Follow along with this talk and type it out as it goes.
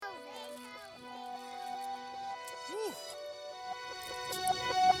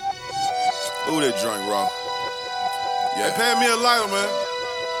Ooh, that drink, raw. Yeah. Hey, pay me a lighter, man.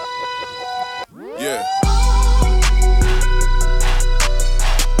 Yeah.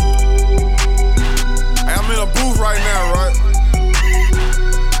 Hey, I'm in a booth right now, right?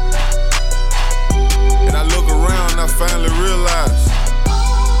 And I look around and I finally realize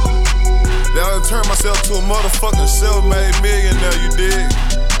that I done turned myself to a motherfucking self-made millionaire, you dig?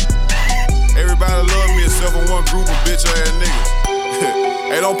 Everybody love me except for one group of bitch-ass niggas.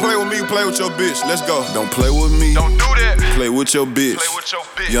 Hey, don't play with me, play with your bitch. Let's go. Don't play with me. Don't do that. Play with your bitch. Play with your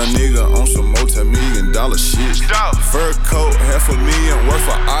bitch. Young nigga on some multi-million-dollar shit. Stop. Fur coat, $500,000 worth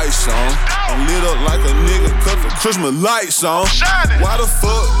of ice on. I'm lit up like a nigga cut the Christmas lights on. Shining. Why the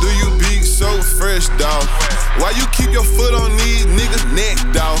fuck do you be so fresh, dawg? Why you keep your foot on these niggas' neck,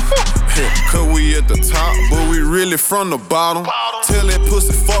 dawg? Cause we at the top, but we really from the bottom. Tell that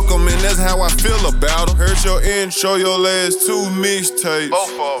pussy fuck 'em, and that's how I feel about 'em. Heard your intro, your last 2 mixtapes.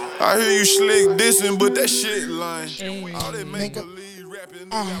 Both of 'em. I hear you slick dissing, but that shit lame. All that make believe rapping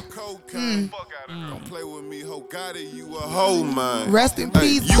about cocaine. Don't play with me, ho, got it, you a hoe, man. Rest in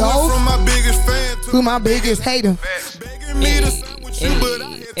peace, you went from my biggest fan to my biggest hater. Begging me to sign with you, but I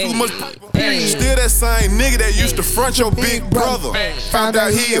had too much paper. Still that same nigga that used to front your big brother. Found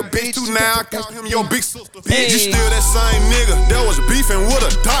out he a bitch too, now I call him your big sister. You still that same nigga that was beefing with a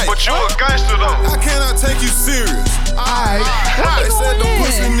dyke. But you a gangster though. How can I take you serious? They said them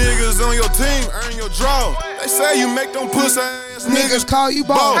pussy niggas on your team earn your draw. They say you make them pussy ass niggas call you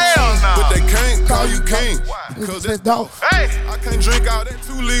boss. But they can't call you king. Because that's dope. I can't drink all that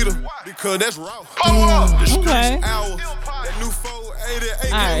 2 liter because that's raw. Okay.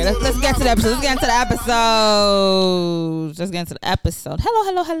 Alright, let's get to the episode. Let's get into the episode.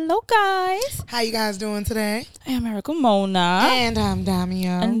 Hello, guys. How you guys doing today? I am Erica Mona. And I'm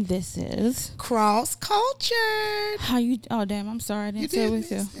Damia. And this is Cross Cultured. How you? Oh damn! I'm sorry, I didn't say it with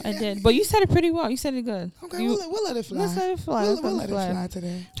you. Yeah. I did, but you said it pretty well. You said it good. Okay, we'll let it fly. Let's let it fly. We'll let it fly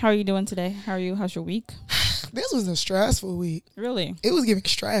today. How are you doing today? How are you? How's your week? This was a stressful week. Really? It was giving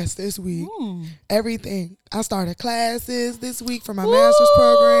stress this week. Everything. I started classes this week for my master's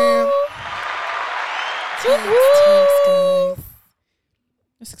program.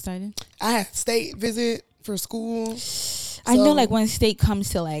 That's exciting. I had state visit for school. I know, like, when state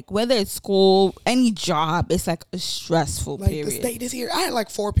comes to, like, whether it's school, any job, it's like a stressful period. The state is here. I had like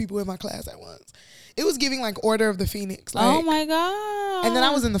 4 people in my class at once. It was giving like Order of the Phoenix. Like, oh my God. And then I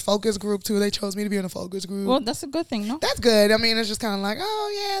was in the focus group too. They chose me to be in the focus group. Well, that's a good thing, no? That's good. I mean, it's just kind of like,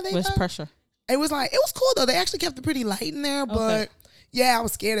 oh yeah, they. Less pressure. It was cool though. They actually kept it pretty light in there, but yeah, I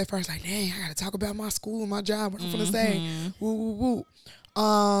was scared at first. Like, dang, I gotta talk about my school and my job. What I'm gonna say. Woo woo woo.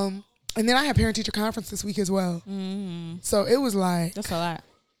 And then I had parent teacher conference this week as well. So it was like, that's a lot.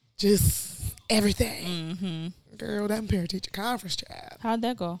 Just everything. Girl, that parent teacher conference, child. How'd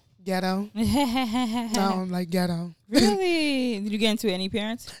that go? Ghetto. No, like ghetto. Really? Did you get into any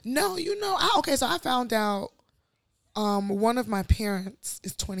parents? No, so I found out one of my parents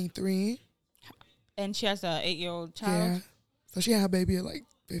is 23. And she has a 8-year-old child? Yeah. So she had her baby at like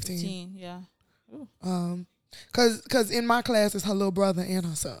 15. Yeah. Ooh. Cause in my class is her little brother and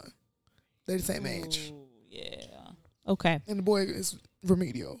her son. They're the same age. Yeah. Okay. And the boy is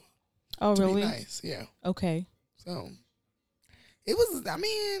remedial. Oh, really? Nice. Yeah. Okay. So it was. I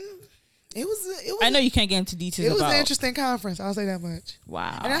mean, it was. I know you can't get into details. It was an interesting conference. I'll say that much.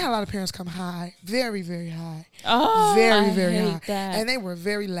 Wow. And I had a lot of parents come high, very, very high. Oh, very, very hate high. that. And they were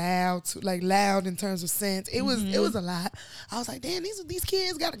very loud, like loud in terms of sense. It was. It was a lot. I was like, damn, these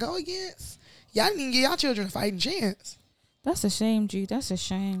kids got to go against. Y'all didn't even give y'all children a fighting chance. That's a shame, G. That's a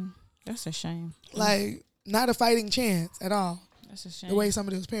shame. Like, not a fighting chance at all. That's a shame. The way some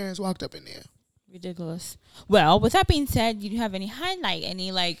of those parents walked up in there. Ridiculous. Well, with that being said, do you have any highlight,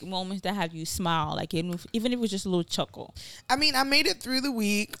 any like moments that have you smile, like even if it was just a little chuckle? I mean, I made it through the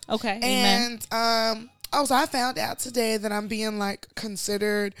week. Okay. And also I found out today that I'm being like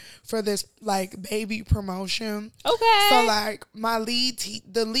considered for this like baby promotion. Okay. So like my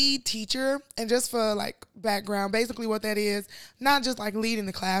the lead teacher, and just for like background, basically what that is, not just like leading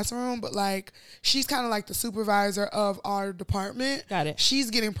the classroom, but like she's kind of like the supervisor of our department. Got it. She's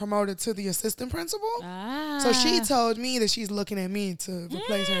getting promoted to the assistant principal. Ah. So she told me that she's looking at me to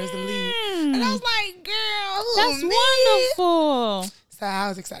replace her as the lead. And I was like, girl, that's me? Wonderful. So I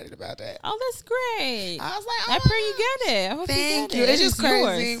was excited about that. Oh, that's great. I was like, I pray you get it. I hope thank you. you. Get it. It's just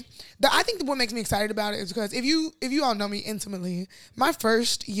crazy. Yours. I think what makes me excited about it is because if you all know me intimately, my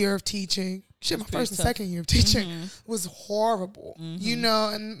first year of teaching, my first and second year of teaching was horrible. You know,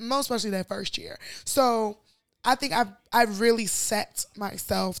 and most especially that first year. So I think I've really set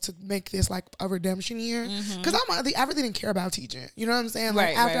myself to make this like a redemption year because I really didn't care about teaching. You know what I'm saying?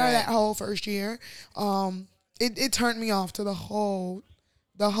 Like after that whole first year, it turned me off to the whole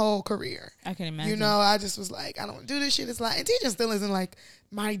career. I can imagine. You know, I just was like, I don't do this shit. It's like, and teaching still isn't like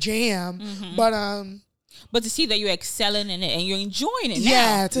my jam, but to see that you're excelling in it and you're enjoying it now.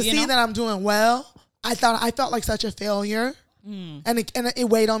 Yeah, to see that I'm doing well, I felt like such a failure. And it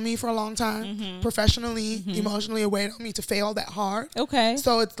weighed on me for a long time, professionally, emotionally. It weighed on me to fail that hard. Okay,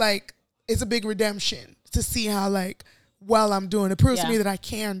 so it's like it's a big redemption to see how like well I'm doing. It proves to me that I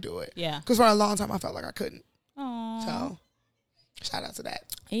can do it. Yeah, because for a long time I felt like I couldn't. Aww. So shout out to that.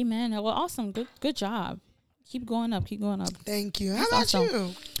 Amen. Well, awesome. Good job. Keep going up. Thank you. How about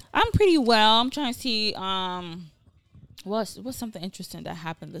you? I'm pretty well. I'm trying to see what's something interesting that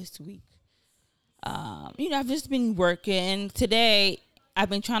happened this week. I've just been working. Today, I've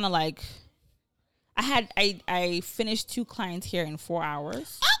been trying to like. I finished 2 clients here in 4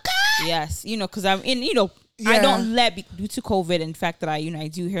 hours. Okay. Yes, because I'm in. I don't due to COVID and the fact that I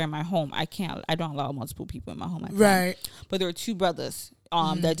do here in my home. I don't allow multiple people in my home. Right. But there were 2 brothers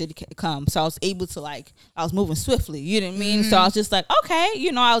that did come, so I was able to I was moving swiftly. You know what I mean? So I was just like, okay,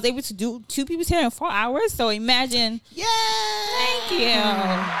 I was able to do 2 people's hair in 4 hours. So imagine. Yeah. Thank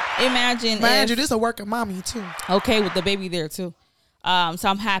you. Imagine. Mind you, this is a working mommy too. Okay, with the baby there too. So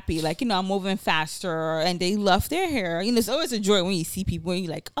I'm happy. I'm moving faster, and they love their hair. It's always a joy when you see people and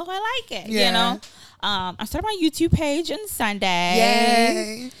you're like, oh, I like it. Yeah. I started my YouTube page on Sunday.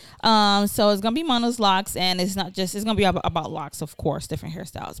 Yay. So it's gonna be Mono's Locks, and it's gonna be about locks, of course, different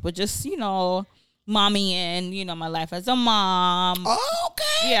hairstyles, but just mommy and my life as a mom. Oh,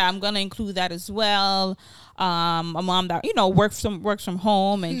 okay. Yeah, I'm gonna include that as well. A mom that works from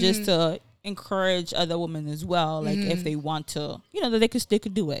home, and just to encourage other women as well, if they want to, that they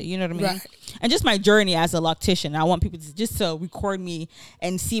could do it. You know what I mean? Right. And just my journey as a loctician. I want people to record me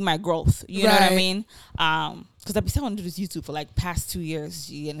and see my growth. You know what I mean? Because I've been telling to do this YouTube for past 2 years,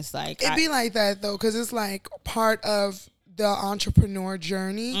 and it's like it'd be like that though, because it's like part of the entrepreneur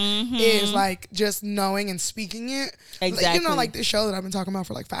journey is just knowing and speaking it. Exactly. Like this show that I've been talking about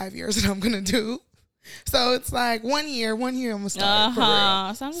for 5 years that I'm gonna do. So it's 1 year I'm gonna start. For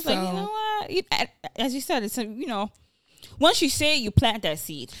real. So I'm just like, you know what? As you said, it's once you say it, you plant that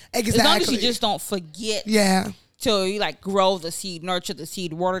seed. Exactly. As long as you just don't forget. Yeah. So you grow the seed, nurture the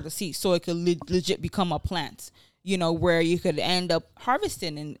seed, water the seed, so it could legit become a plant. Where you could end up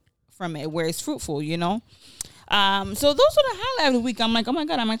harvesting from it, where it's fruitful. So those are the highlights of the week. I'm like, oh my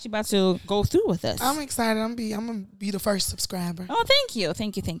God, I'm actually about to go through with this. I'm excited. I'm gonna be the first subscriber. Oh, thank you.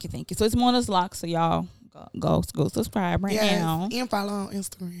 So it's Mona's Locks. So y'all go subscribe right now and follow on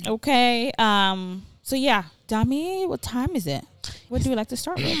Instagram. Okay. So yeah, Dami, what time is it? What do we like to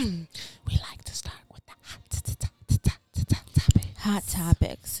start with? We like to start with the hot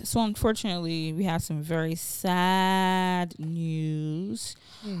topics. So unfortunately, we have some very sad news.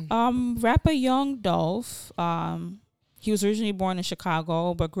 Rapper Young Dolph, he was originally born in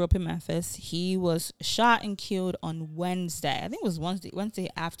Chicago but grew up in Memphis. He was shot and killed on Wednesday. I think it was Wednesday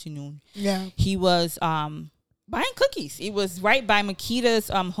afternoon. Yeah. He was buying cookies. It was right by Makita's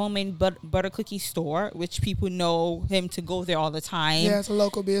homemade butter cookie store, which people know him to go there all the time. Yeah, it's a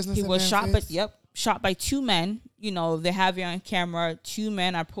local business. He was shot by 2 men. They have it on camera. 2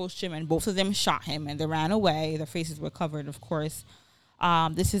 men approached him, and both of them shot him, and they ran away. Their faces were covered, of course.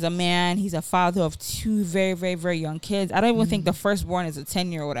 This is a man. He's a father of 2 very, very, very young kids. I don't even think the firstborn is a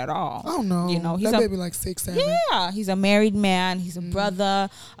 10-year-old at all. Oh no, he's that baby 6, 7. Yeah, he's a married man. He's a brother,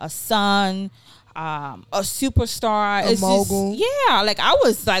 a son, a superstar, a mogul. I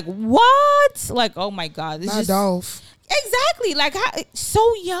was like, what? Oh my God, this is Dolph. Exactly,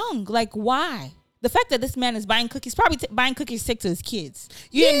 so young. Why? The fact that this man is buying cookies, probably buying cookies to his kids.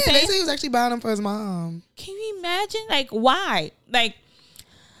 You know what I'm saying? They say he was actually buying them for his mom. Can you imagine? Why?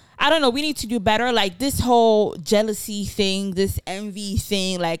 I don't know. We need to do better. This whole jealousy thing, this envy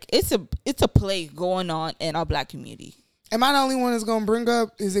thing, it's a plague going on in our Black community. Am I the only one that's gonna bring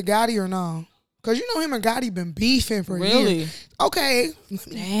up? Is it Gotti or no? Because him and Gotti been beefing for years. Okay,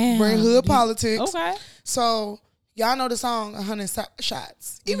 damn. Bring hood politics. Okay, so. Y'all know the song 100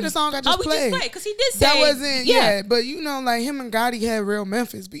 Shots. Even the song I just played. Because he did say. That wasn't, yeah. But him and Gotti had real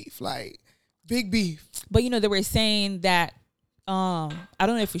Memphis beef. Big beef. But they were saying that, I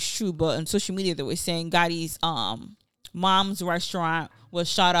don't know if it's true, but on social media they were saying Gotti's mom's restaurant was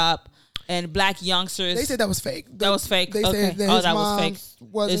shot up and Black youngsters. They said that was fake. That was fake? They said that his mom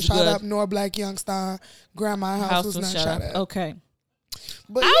wasn't shot up, nor Black youngster. Grandma's house was not shot up. Okay.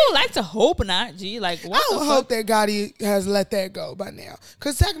 But I would like to hope not, G. Like, what I would hope that Gotti has let that go by now.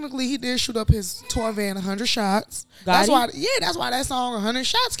 Because technically, he did shoot up his tour van 100 shots. That's why that song 100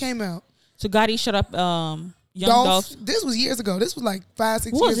 Shots came out. So Gotti shut up Young Dolph. This was years ago. This was like 5-6 years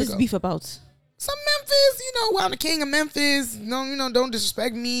ago. What was this beef about? Some Memphis, I'm the king of Memphis. No, don't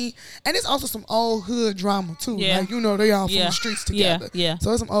disrespect me. And it's also some old hood drama too. Yeah. Like, they all from the streets together. Yeah.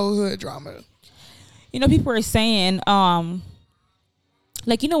 So it's some old hood drama. People are saying,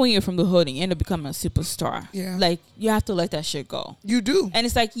 like, when you're from the hood and you end up becoming a superstar, like, you have to let that shit go. You do. And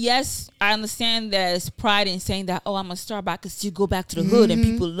it's like, yes, I understand there's pride in saying that, oh, I'm a star, but I can still go back to the hood and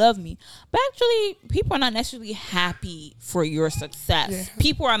people love me. But actually, people are not necessarily happy for your success. Yeah.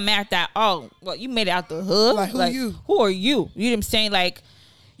 People are mad that, oh, well, you made it out the hood. Like, who are you? Who are you? You know what I'm saying? Like,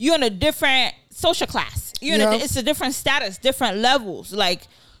 you're in a different social class. It's a different status, different levels. Like,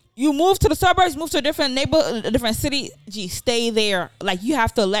 you move to the suburbs, move to a different neighborhood, a different city. Gee, stay there. Like, you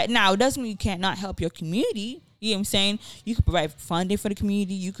have to now. It doesn't mean you cannot help your community. You know what I'm saying? You could provide funding for the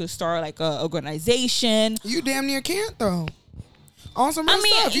community. You could start like a organization. You damn near can't though. On some real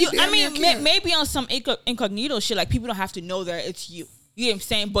stuff. Maybe on some incognito shit. Like, people don't have to know that it's you. You know what I'm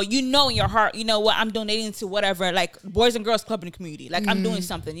saying? But in your heart, you know what? I'm donating to whatever, like Boys and Girls Club in the community. Like, I'm doing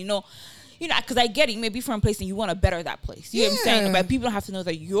something. Because I get it. You may be from a place and you want to better that place. You know what I'm saying? But people don't have to know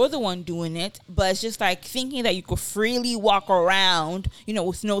that you're the one doing it. But it's just like thinking that you could freely walk around,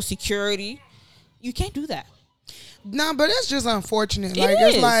 with no security. You can't do that. Nah, but it's just unfortunate.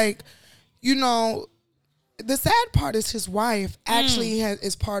 It's like, the sad part is his wife actually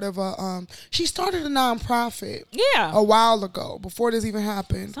is part of she started a nonprofit a while ago before this even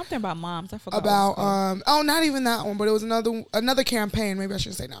happened. Something about moms. I forgot about not even that one, but it was another campaign. Maybe I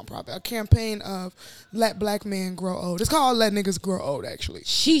shouldn't say nonprofit. A campaign of let black men grow old. It's called Let Niggas Grow Old. Actually,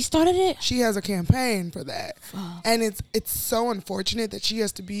 she started it. She has a campaign for that, and it's so unfortunate that she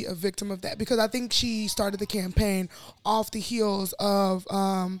has to be a victim of that, because I think she started the campaign off the heels of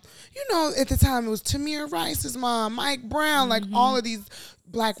at the time it was Tamir Rice's mom, Mike Brown, like all of these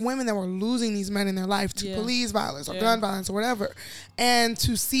black women that were losing these men in their life to police violence or gun violence or whatever. And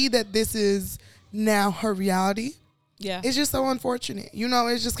to see that this is now her reality, it's just so unfortunate.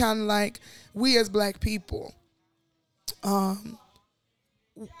 It's just kind of like we as black people,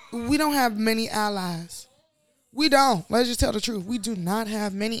 we don't have many allies. We don't. Let's just tell the truth. We do not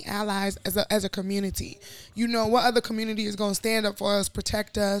have many allies as a community. What other community is going to stand up for us,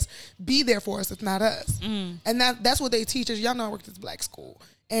 protect us, be there for us if not us? And that's what they teach us. Y'all know I worked at this black school,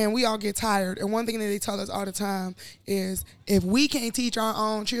 and we all get tired. And one thing that they tell us all the time is, if we can't teach our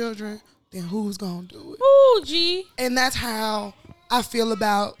own children, then who's going to do it? Ooh, gee. And that's how I feel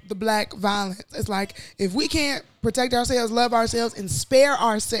about the black violence. It's like, if we can't protect ourselves, love ourselves, and spare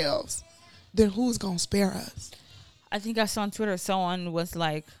ourselves, then who's going to spare us? I think I saw on Twitter someone was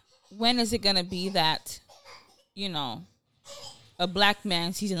like, when is it going to be that, a black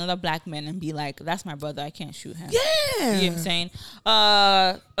man sees another black man and be like, that's my brother, I can't shoot him. Yeah. You know what I'm saying?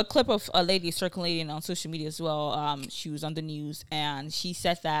 A clip of a lady circulating on social media as well. She was on the news and she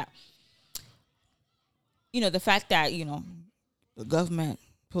said that, the fact that, the government,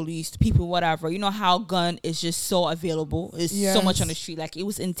 police, people, whatever, how gun is just so available. It's so much on the street. Like, it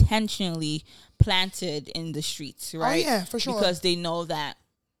was intentionally planted in the streets, right? Oh, yeah, for sure. Because they know that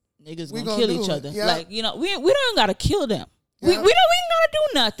niggas gonna kill each other. Yep. Like, we don't even gotta kill them. Yep. We don't even gotta do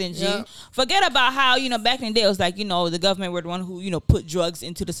nothing, G. Yep. Forget about how, back in the day it was like, the government were the one who, put drugs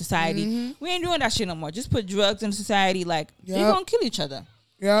into the society. We ain't doing that shit no more. Just put drugs in society, like, they're gonna kill each other.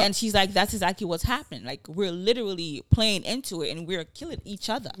 Yeah. And she's like, that's exactly what's happening. Like, we're literally playing into it and we're killing each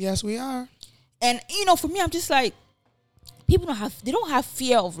other. Yes, we are. And, for me, I'm just like, people don't have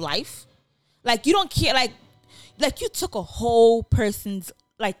fear of life. Like, you don't care. Like you took a whole person's,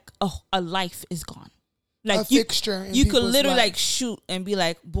 like, a life is gone. Like, a fixture. You could literally life. Like shoot and be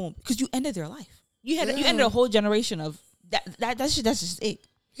like, boom, because you ended their life. You ended a whole generation of that's just it.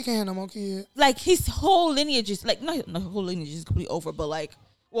 He can't have no more kids. Like, his whole lineage is like, not the whole lineage is completely over, but like,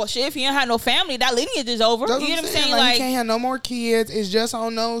 well, shit, if you don't have no family, that lineage is over. That's you know what I'm saying? Like, he can't have no more kids. It's just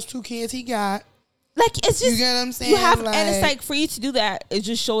on those 2 kids he got. Like, it's just, you get what I'm saying? And it's like, for you to do that, it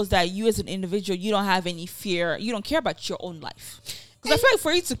just shows that you as an individual, you don't have any fear. You don't care about your own life. Because I feel like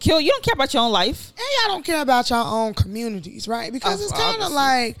for you to kill, you don't care about your own life. And y'all don't care about your own communities, right? Because it's kind of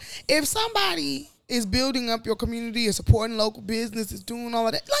like, if somebody is building up your community, is supporting local business, is doing all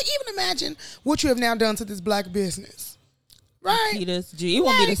of that. Like, even imagine what you have now done to this black business. Right? Makeda's, G, it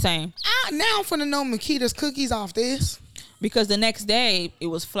won't be the same. Now I'm finna know Makeda's cookies off this. Because the next day, it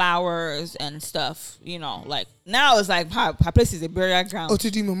was flowers and stuff, like, now it's like, how places, a burial ground.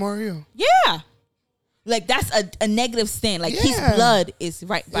 OTG Memorial. Yeah. Like, that's a negative stain. Like, his blood is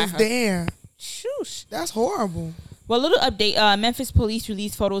right by her. It's there. Shoosh. That's horrible. Well, little update. Memphis police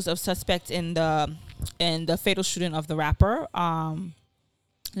released photos of suspects in the fatal shooting of the rapper.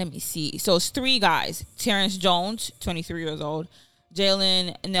 Let me see. So it's 3 guys. Terrence Jones, 23 years old.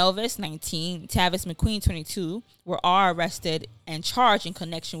 Jalen Nelvis, 19. Tavis McQueen, 22, were all arrested and charged in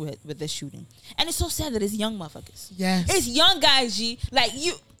connection with the shooting. And it's so sad that it's young motherfuckers. Yes. It's young guys, G. Like,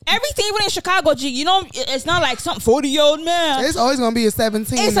 everything, even in Chicago, G, you know, it's not like some 40-year-old man. It's always going to be a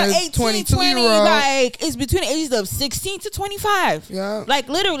 17 it's an 18, 22-year-old. Like, it's between the ages of 16 to 25. Yeah. Like,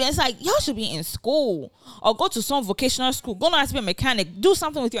 literally, it's like, y'all should be in school or go to some vocational school. Go learn to be a mechanic. Do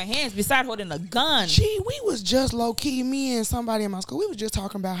something with your hands besides holding a gun. Gee, we was just low-key, me and somebody in my school, we was just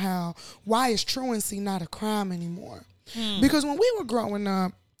talking about why is truancy not a crime anymore? Because when we were growing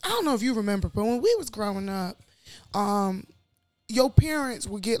up, I don't know if you remember, but when we was growing up, your parents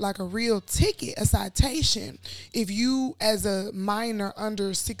would get like a real ticket, a citation, if you as a minor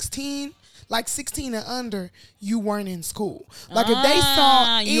under 16, like 16 and under, you weren't in school. Like if they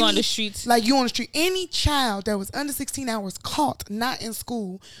saw you on the streets, like you on the street, any child that was under 16 that was caught not in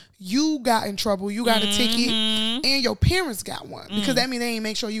school, you got in trouble. You got a ticket, and your parents got one because that means they ain't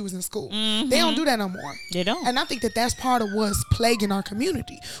make sure you was in school. They don't do that no more. They don't. And I think that that's part of what's plaguing our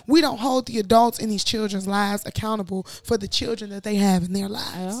community. We don't hold the adults in these children's lives accountable for the children that they have in their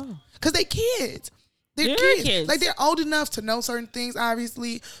lives because they kids. They're kids. Like, they're old enough to know certain things,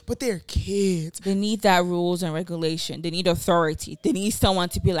 obviously, but they're kids. They need that rules and regulation. They need authority. They need someone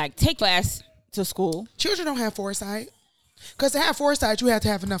to be like, take class to school. Children don't have foresight. Because to have foresight, you have to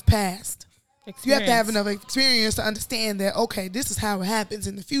have enough past. Experience. You have to have enough experience to understand that, okay, this is how it happens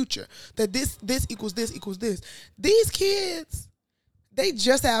in the future. That this equals this equals this. These kids, they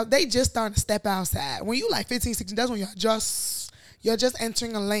just starting to step outside. When you like 15, 16, that's when you're just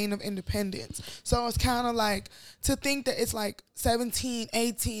entering a lane of independence. So it's kind of like to think that it's like 17,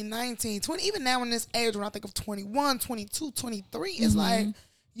 18, 19, 20. Even now in this age when I think of 21, 22, 23, it's like,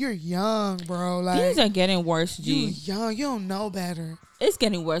 you're young, bro. Like, things are getting worse, G. You're young. You don't know better. It's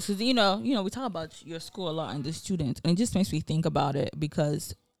getting worse because, you know, we talk about your school a lot and the students. And it just makes me think about it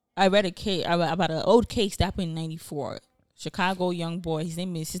because I read a case about an old case that happened in 94. Chicago young boy. His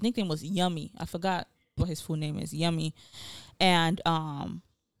nickname was Yummy. I forgot what his full name is. Yummy. And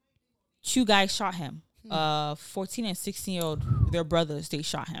 2 guys shot him. 14 and 16-year-old, their brothers, they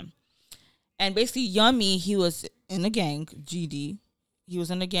shot him. And basically, Yummy, he was in a gang, GD. He was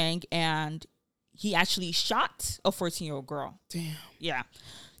in a gang, and he actually shot a 14-year-old girl. Damn. Yeah.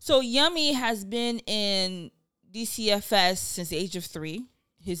 So Yummy has been in DCFS since the age of 3.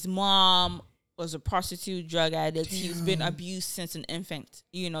 His mom was a prostitute, drug addict. Damn. He's been abused since an infant.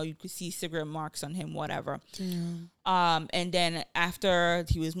 You know, you could see cigarette marks on him, whatever. Damn. And then after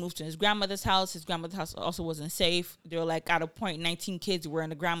he was moved to his grandmother's house also wasn't safe. They were like, at a point, 19 kids were in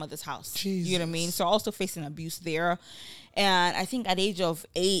the grandmother's house. Jesus. You know what I mean? So also facing abuse there. And I think at the age of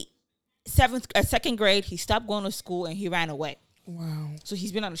 2nd grade, he stopped going to school and he ran away. Wow. So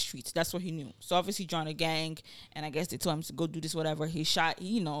he's been on the streets. That's what he knew. So obviously joined a gang, and I guess they told him to go do this, whatever. He shot,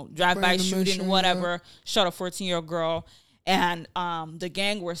 drive-by shooting, whatever, shot a 14-year-old girl. And the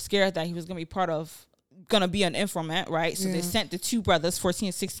gang were scared that he was going to be an informant, right? So they sent the 2 brothers, 14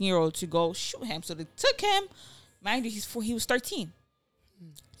 and 16-year-old, to go shoot him. So they took him. Mind you, he was 13.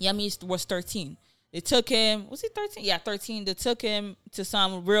 Yummy was 13. They took him. Was he 13? Yeah, 13. They took him to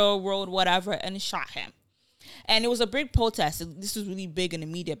some real world, whatever, and shot him. And it was a big protest. This was really big in the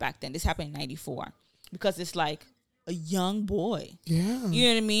media back then. This happened in 94 because it's like a young boy. Yeah. You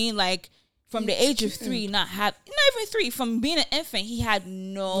know what I mean? Like from the age of 3, not even 3, from being an infant, he had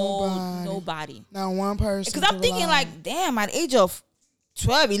nobody. Not one person. Because I'm thinking like, damn, at the age of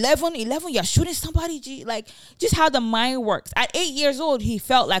 12, 11, you're shooting somebody, G. Like, just how the mind works. At 8 years old, he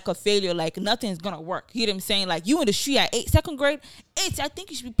felt like a failure, like nothing's going to work. You know what I'm saying? Like, you in the street at 2nd grade, 8, I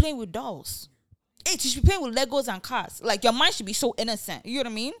think you should be playing with dolls. 8, you should be playing with Legos and cars. Like, your mind should be so innocent. You know what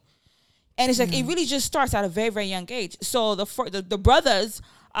I mean? And it's like, it really just starts at a very, very young age. So the brothers,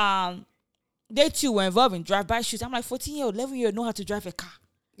 they too were involved in drive-by shoots. I'm like, 14-year-old, 11-year-old know how to drive a car.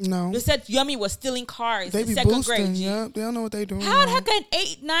 No. They said Yummy was stealing cars they in be 2nd boosting, grade. Yeah, they don't know what they doing. How the heck an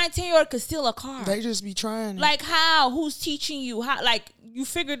 8, 9, 10-year-old could steal a car? They just be trying. Like, how? Who's teaching you? How? Like, you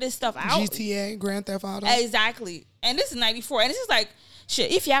figure this stuff out. GTA, Grand Theft Auto. Exactly. And this is 94. And this is like,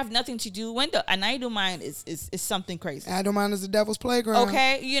 shit, if you have nothing to do, an idle mind is something crazy. Idle mind is the devil's playground.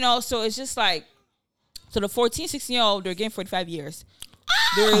 Okay? So it's just like, so the 14, 16-year-old, they're getting 45 years.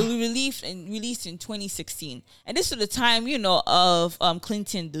 They were released in 2016, and this was the time, of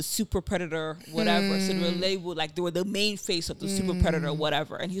Clinton, the super predator, whatever. So they were labeled like they were the main face of the super predator,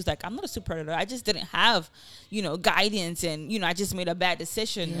 whatever. And he was like, "I'm not a super predator. I just didn't have, guidance, and I just made a bad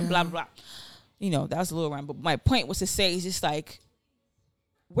decision, and blah blah blah." That was a little rhyme, but my point was to say is just like,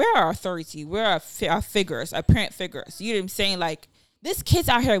 where are our authority? Where are our figures, our parent figures? You know what I'm saying? Like, these kids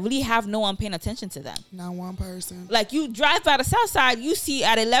out here really have no one paying attention to them. Not one person. Like, you drive by the south side, you see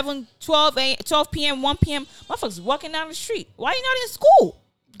at 11, 12 p.m., 1 p.m., motherfuckers walking down the street. Why are you not in school?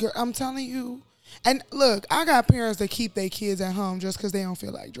 Girl, I'm telling you. And look, I got parents that keep their kids at home just because they don't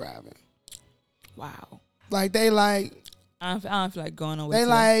feel like driving. Wow. Like, they like... I don't feel like going away. They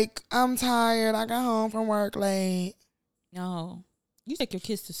like, I'm tired. I got home from work late. No. You take your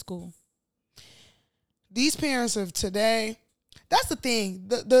kids to school. These parents of today, that's the thing.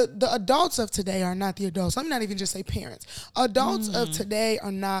 The adults of today are not the adults. Let me not even just say parents. Adults of today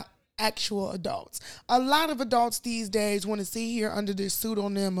are not actual adults. A lot of adults these days want to sit here under this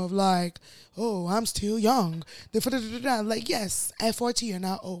pseudonym of like, oh, I'm still young. Like, yes, at 40 you're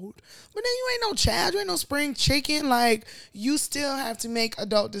not old. But then you ain't no child. You ain't no spring chicken. Like, you still have to make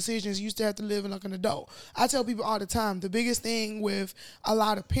adult decisions. You still have to live like an adult. I tell people all the time, the biggest thing with a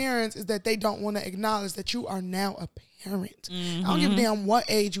lot of parents is that they don't want to acknowledge that you are now a parent. I don't give a damn what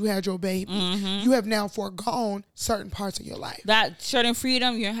age you had your baby. You have now foregone certain parts of your life. That certain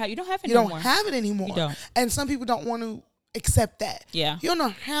freedom, you don't have it anymore. You don't have it anymore. You don't. And some people don't want to accept that. Yeah. You don't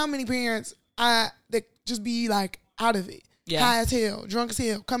know how many parents that just be like out of it. Yeah. High as hell, drunk as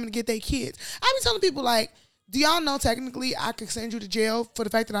hell, coming to get their kids. I be telling people like, do y'all know technically I could send you to jail for the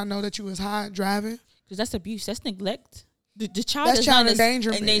fact that I know that you was high driving? Because that's abuse. That's neglect. The child That's is child not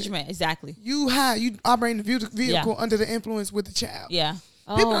endangerment. Exactly. You high, you operating the vehicle under the influence with the child. Yeah.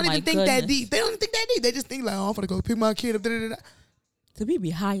 People don't even think that deep. They don't even think that deep. They just think like, oh, I'm gonna go pick my kid up. So people be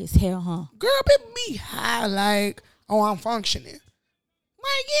high as hell, huh? Girl, people be high like, oh, I'm functioning.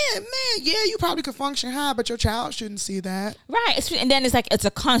 Like, yeah, man, yeah, you probably could function high, but your child shouldn't see that. Right. And then it's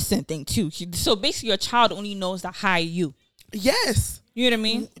a constant thing too. So basically your child only knows the high you. Yes. You know what I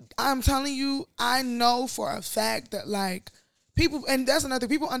mean? I'm telling you, I know for a fact that like people, and that's another,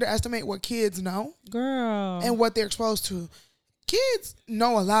 people underestimate what kids know. Girl. And what they're exposed to. Kids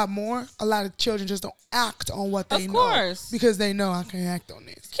know a lot more. A lot of children just don't act on what they know. Of course. Because they know I can act on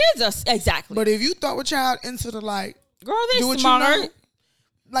this. Kids are, exactly. But if you throw a child into the like, girl, they do what smart. you know,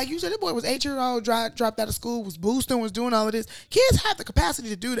 like you said, that boy was 8-year-old, dropped out of school, was boosting, was doing all of this. Kids have the capacity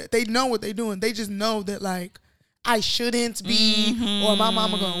to do that. They know what they're doing. They just know that like, I shouldn't be, or my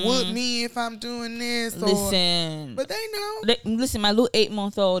mama gonna whoop me if I'm doing this. Listen, but they know. Listen, my little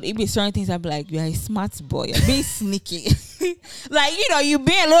 8-month-old, it be certain things I be like, you're a smart boy, you're being sneaky. Like, you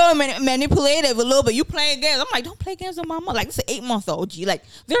being a little manipulative a little bit. You playing games. I'm like, don't play games with mama. Like, this is an 8-month-old. Like,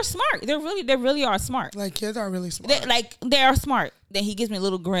 they're smart. They really are smart. Like, kids are really smart. They are smart. Then he gives me a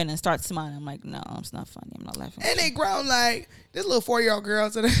little grin and starts smiling. I'm like, no, it's not funny. I'm not laughing. And they grown like this little 4-year-old girl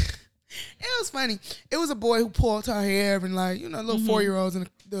today. It was funny. It was a boy who pulled her hair and like, little 4-year-olds in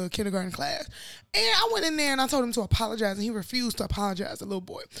the kindergarten class. And I went in there and I told him to apologize and he refused to apologize, the little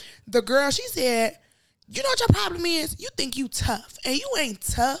boy. The girl, she said, you know what your problem is? You think you tough and you ain't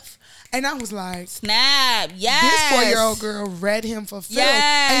tough. And I was like, snap, yes. This 4-year-old girl read him for filth.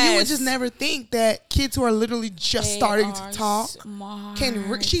 Yes. And you would just never think that kids who are literally just starting to talk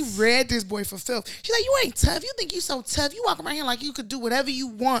she read this boy for filth. She's like, you ain't tough. You think you so tough. You walk around here like you could do whatever you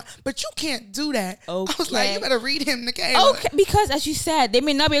want, but you can't do that. Okay. I was like, you better read him, Nikayla. Okay, because as you said, they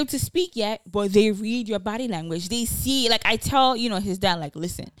may not be able to speak yet, but they read your body language. They see, like I tell, his dad, like,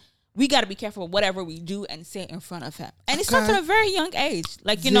 listen, we got to be careful with whatever we do and say in front of him. And it starts at a very young age.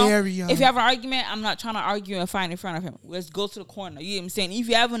 Like, very young. If you have an argument, I'm not trying to argue and fight in front of him. Let's go to the corner. You know what I'm saying? If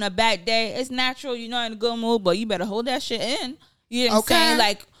you're having a bad day, it's natural. You're not in a good mood, but you better hold that shit in. You know what I'm saying?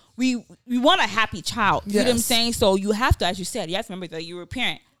 Like, we want a happy child. You know what I'm saying? So you have to, as you said, you have to remember that you're a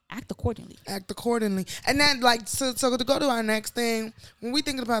parent. Act accordingly. And then, like, so to go to our next thing, when we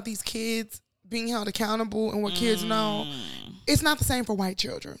thinking about these kids being held accountable and what kids know, it's not the same for white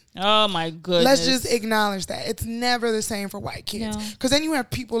children. Oh my goodness. Let's just acknowledge that. It's never the same for white kids. Because then you have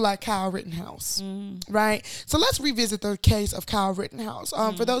people like Kyle Rittenhouse, right? So let's revisit the case of Kyle Rittenhouse.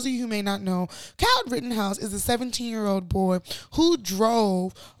 For those of you who may not know, Kyle Rittenhouse is a 17-year-old boy who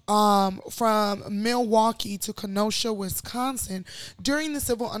drove from Milwaukee to Kenosha, Wisconsin during the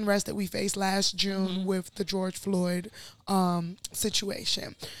civil unrest that we faced last June with the George Floyd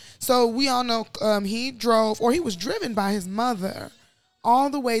situation. So we all know he was driven by his mother all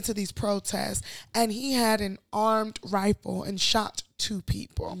the way to these protests, and he had an armed rifle and shot 2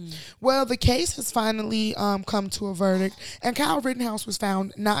 people. Well, the case has finally come to a verdict, and Kyle Rittenhouse was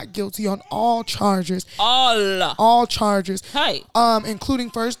found not guilty on all charges. All charges. Hey. Including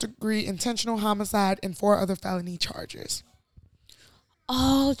first-degree intentional homicide and 4 other felony charges.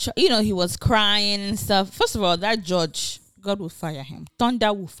 He was crying and stuff. First of all, that judge, God will fire him.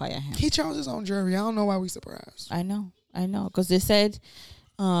 Thunder will fire him. He chose his own jury. I don't know why we surprised. I know. Because they said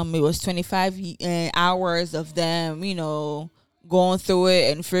it was 25 hours of them, going through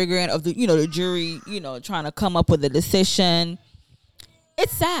it and figuring of the jury, trying to come up with a decision.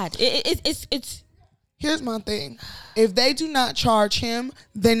 It's sad. It's. Here's my thing. If they do not charge him,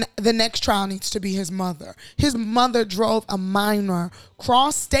 then the next trial needs to be his mother. His mother drove a minor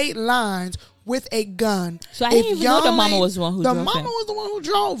cross state lines with a gun. So I didn't even know the mama was the one who drove him. The mama was the one who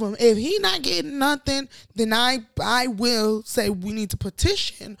drove him. If he not getting nothing, then I will say we need to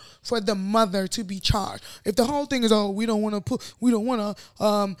petition for the mother to be charged. If the whole thing is, we don't want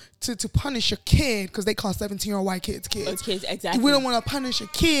to punish your kid because they call 17-year-old white kids. Kids, exactly. We don't want to punish a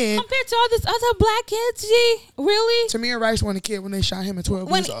kid compared to all this other black kids. G, really? Tamir Rice wasn't a kid when they shot him at 12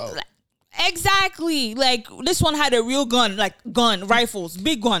 years old. Exactly. Like this one had a real gun, rifles,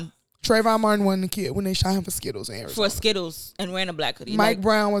 big gun. Trayvon Martin wasn't a kid when they shot him for Skittles and wearing a black hoodie. Mike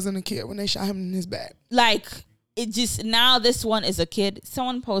Brown wasn't a kid when they shot him in his back. It just, now this one is a kid.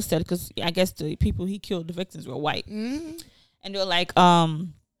 Someone posted, because I guess the people he killed, the victims, were white. Mm-hmm. And they're like,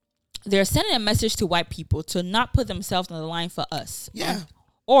 they're sending a message to white people to not put themselves on the line for us. Yeah.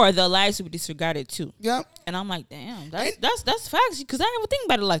 Or their lives will be disregarded too. Yep. And I'm like, damn, that's facts, because I never think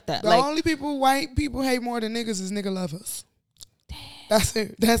about it like that. The only people white people hate more than niggas is nigga lovers. That's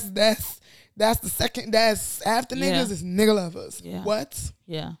it. That's the second. That's after niggas is nigga lovers. Yeah. What?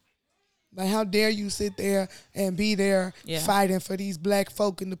 Yeah. Like, how dare you sit there and be there fighting for these black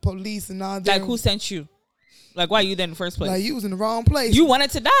folk and the police and all that? Like, who sent you? Like, why are you there in the first place? Like, you was in the wrong place. You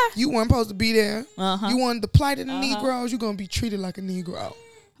wanted to die. You weren't supposed to be there. Uh-huh. You wanted the plight of the Negroes. You're gonna be treated like a Negro.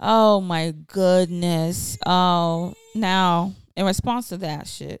 Oh my goodness. Oh, now in response to that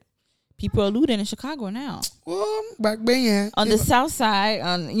shit, people are looting in Chicago now. Well, back then, yeah. On the south side,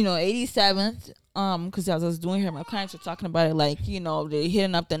 on 87th, because I was doing here, my clients were talking about it, like, they're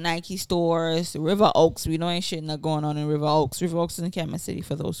hitting up the Nike stores, the River Oaks. We know ain't shit not going on in River Oaks. River Oaks is in Kansas City,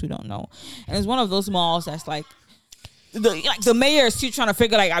 for those who don't know. And it's one of those malls that's like, the mayor is still trying to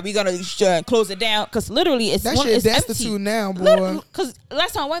figure, are we gonna close it down? Because literally it's destitute empty now, boy. Because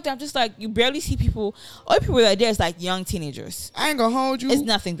last time I went there, I'm just like, you barely see people. All the people that are there is like young teenagers. I ain't gonna hold you. It's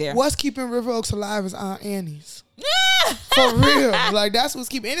nothing there. What's keeping River Oaks alive is Aunt Annie's. For real. Like, that's what's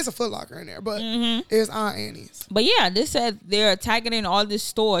keeping. And it's a Foot Locker in there, but it's Aunt Annie's. But yeah, they said they're targeting all these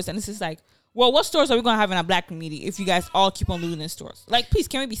stores, and it's just like, well, what stores are we gonna have in our black community if you guys all keep on looting in stores? Like, please,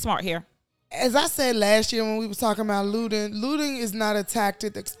 can we be smart here? As I said last year when we was talking about looting is not a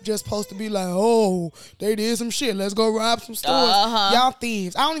tactic that's just supposed to be like, oh, they did some shit, let's go rob some stores. Y'all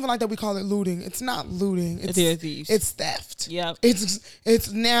thieves. I don't even like that we call it looting. It's not looting. They're thieves. It's theft. Yep.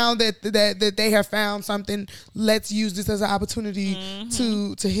 It's now that they have found something, let's use this as an opportunity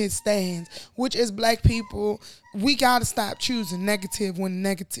to hit stands, which is black people. We got to stop choosing negative when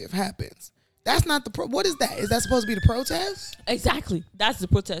negative happens. That's not what is that? Is that supposed to be the protest? Exactly. That's the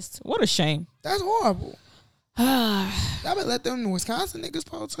protest. What a shame. That's horrible. I would let them Wisconsin niggas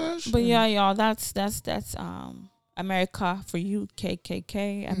protest. But yeah, y'all, that's America for you,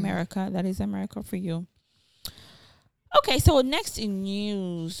 KKK. America. That is America for you. Okay, so next in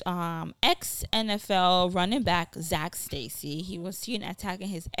news, ex-NFL running back Zach Stacy, he was seen attacking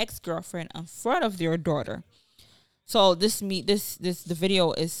his ex-girlfriend in front of their daughter. So the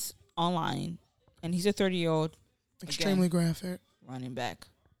video is online, and he's a 30-year-old, extremely graphic running back,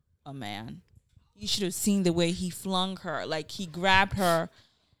 a man. You should have seen the way he flung her. Like, he grabbed her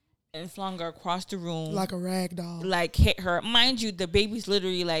and flung her across the room like a rag doll. Like, hit her. Mind you, the baby's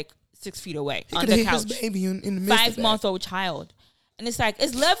literally like 6 feet away he on the couch. His baby in the midst 5-month-old child. And it's like,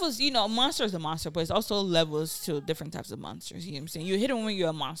 it's levels. A monster is a monster, but it's also levels to different types of monsters. You know what I'm saying? You hit a woman, you're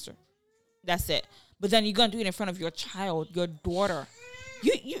a monster. That's it. But then you're gonna do it in front of your child, your daughter.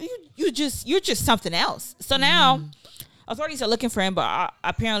 You're just something else. So now, authorities are looking for him, but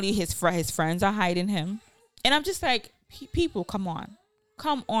apparently his friends are hiding him. And I'm just like, people, come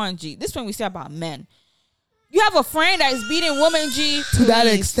on, G. This is when we say about men. You have a friend that is beating women, G. To that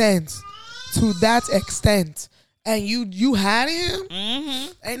extent. And you hiding him?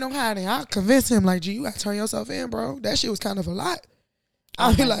 Mm-hmm. Ain't no hiding. I'll convince him, like, G, you gotta turn yourself in, bro. That shit was kind of a lot.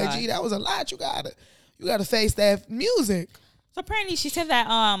 I'll be like, G, that was a lot. You gotta face that music. So apparently she said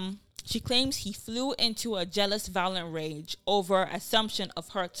that she claims he flew into a jealous, violent rage over assumption of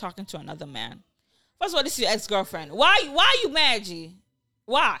her talking to another man. First of all, this is your ex-girlfriend. Why are you mad, G?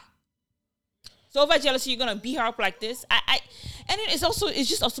 Why? So over jealousy, you're gonna beat her up like this. And it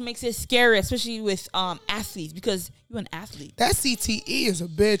just also makes it scary, especially with athletes, because you're an athlete. That CTE is a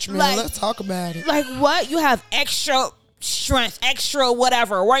bitch, man. Like, let's talk about it. Like what? You have extra strength, extra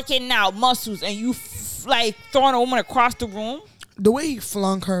whatever, working out muscles, and you like throwing a woman across the room. The way he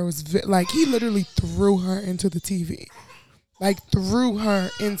flung her was like he literally threw her into the TV. Like threw her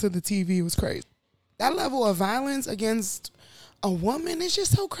into the TV. It was crazy. That level of violence against a woman is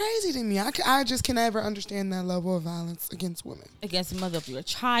just so crazy to me. I just can never understand that level of violence against women. Against the mother of your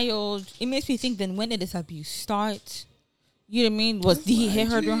child. It makes me think, then when did this abuse start? You know what I mean? Did he hit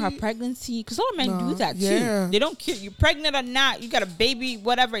her during her pregnancy? Because all men do that too. They don't care. You're pregnant or not. You got a baby,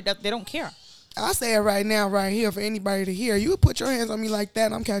 whatever. They don't care. I'll say it right now, right here, for anybody to hear. You would put your hands on me like that,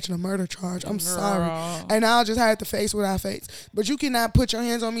 and I'm catching a murder charge. I'm sorry. And I'll just have to face what I face. But you cannot put your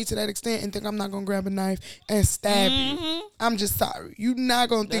hands on me to that extent and think I'm not going to grab a knife and stab you. I'm just sorry. You're not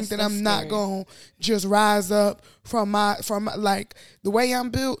going to think that I'm not going to just rise up from my, like, the way I'm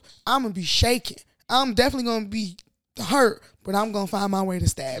built. I'm going to be shaking. I'm definitely going to be hurt, but I'm going to find my way to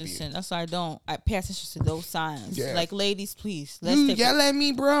stab you. That's why I pay attention to those signs. Yeah. Like, ladies, please. Let's yell at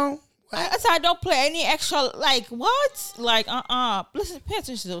me, bro. That's why I don't play any extra, like, what? Like, listen, pay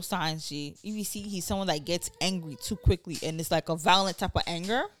attention to those signs, G. If you see he's someone that gets angry too quickly, and it's like a violent type of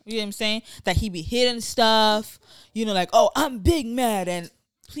anger, you know what I'm saying? That he be hitting stuff, you know, like, oh, I'm big mad, and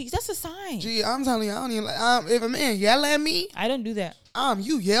please, that's a sign. Gee, I'm telling you, I don't even, if a man yell at me. I don't do that.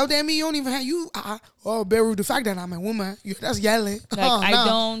 You yelled at me, you don't even have, Beru, the fact that I'm a woman, that's yelling. Like, I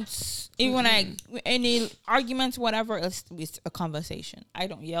don't... Even when any arguments, whatever, it's a conversation. I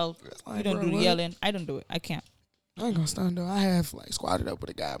don't yell. You don't do the yelling. I don't do it. I can't. I ain't gonna stand though. I have like squatted up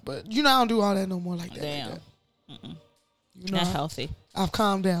with a guy, but I don't do all that no more like that. Damn. Like that. Not healthy. I've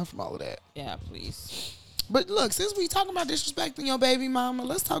calmed down from all of that. Yeah, please. But look, since we talking about disrespecting your baby mama,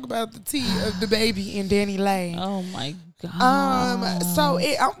 let's talk about the tea of the baby and Danny Lane. Oh my God. So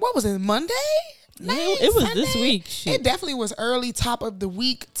what was it? Monday? It was Sunday? This week. Shit. It definitely was early top of the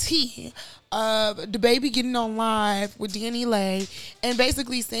week tea of the baby getting on live with Danny Lay and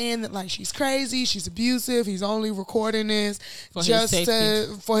basically saying that like she's crazy, she's abusive, he's only recording this for his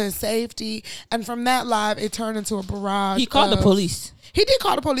safety. And from that live, it turned into a barrage. He called the police. He did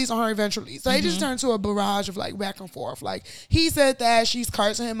call the police on her eventually. So it just turned to a barrage of like back and forth. Like he said that she's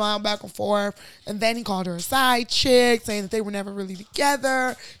cursing him out back and forth. And then he called her a side chick, saying that they were never really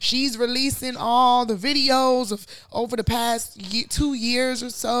together. She's releasing all the videos of over the past 2 years or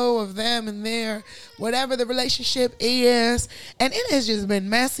so of them and their whatever the relationship is. And it has just been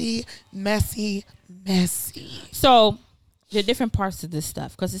messy. So there are different parts of this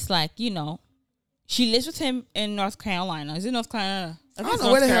stuff. Because it's like, she lives with him in North Carolina. Is it North Carolina? I don't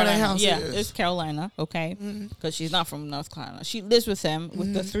know where the hell that house is. Yeah, it's Carolina, okay? Because she's not from North Carolina. She lives with him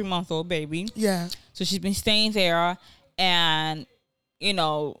with the 3-month-old baby. Yeah. So she's been staying there, and,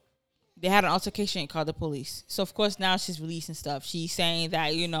 they had an altercation and called the police. So, of course, now she's releasing stuff. She's saying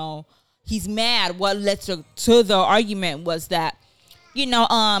that, he's mad. What led to the argument was that, he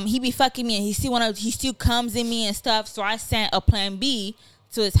be fucking me, and he still comes in me and stuff. So I sent a plan B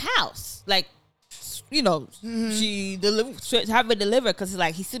to his house. Like, she have it delivered because it's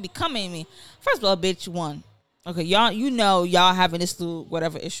like he still be coming at me. First of all, bitch, one. Okay, y'all having this little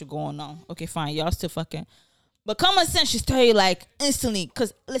whatever issue going on. Okay, fine, y'all still fucking. But common sense should tell you like instantly.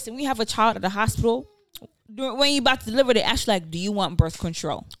 Because listen, we have a child at the hospital. When you about to deliver, they ask you like, do you want birth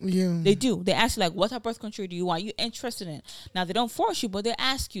control? Yeah, they do. They ask you like, what type of birth control do you want? You interested in? Now they don't force you, but they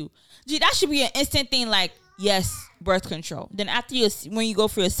ask you. Gee, that should be an instant thing. Like, yes, birth control. Then after when you go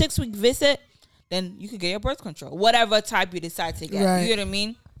for your 6-week visit, then you could get your birth control, whatever type you decide to get. Right. You know what I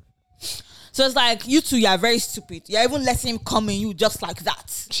mean? So it's like, you two, you're very stupid. You're even letting him come in you just like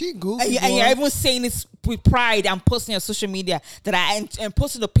that. She goofy, and you're even saying this with pride and posting on social media and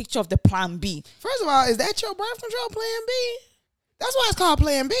posting a picture of the plan B. First of all, is that your birth control plan B? That's why it's called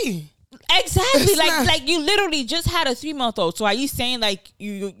plan B. Exactly. Like you literally just had a 3-month-old. So are you saying like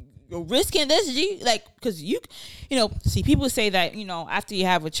you're risking this, G? Like, because see, people say that, after you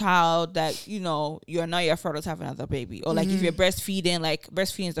have a child that, you're not your fertile to have another baby. Or, like, if you're breastfeeding, like,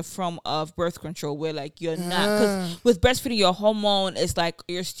 breastfeeding is a form of birth control where, like, you're not. Because with breastfeeding, your hormone is, like,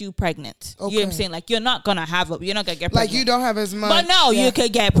 you're still pregnant. Okay. You know what I'm saying? Like, you're not going to get pregnant. Like, you don't have as much. But, no, you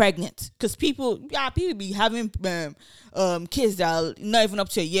could get pregnant. Because people be having kids that are not even up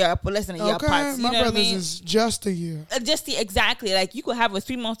to a year, but less than a year apart. My brother's is just a year. Exactly. Like, you could have a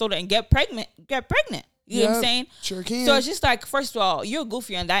 3-month-old and get pregnant. You know what I'm saying? Sure can. So it's just like, first of all, you're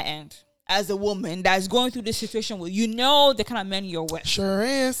goofy on that end as a woman that's going through this situation where the kind of men you're with. Sure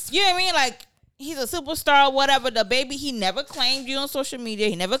is. You know what I mean? Like, he's a superstar, whatever. The baby, he never claimed you on social media.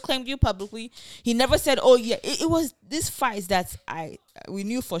 He never claimed you publicly. He never said, "Oh yeah." It was this fight that we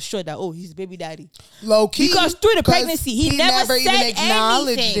knew for sure that he's baby daddy. Low key, because through the pregnancy, he never said even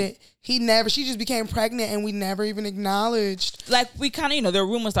acknowledged anything. it. She just became pregnant, and we never even acknowledged. Like we kind of, there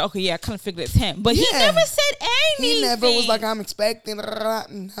were rumors like, okay, yeah, I kind of figured it's him, but he never said anything. He never was like, I'm expecting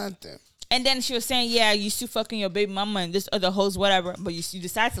nothing. And then she was saying, yeah, you still fucking your baby mama and this other hoes, whatever, but you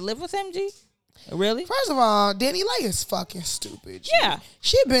decide to live with him, G? Really? First of all, DaniLeigh is fucking stupid. Yeah.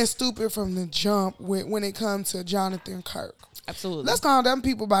 She been stupid from the jump when it comes to Jonathan Kirk. Absolutely. Let's call them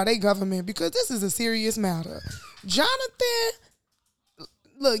people by their government because this is a serious matter. Jonathan,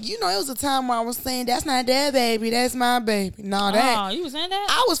 look, it was a time where I was saying, that's not their baby, that's my baby. Oh, you was saying that?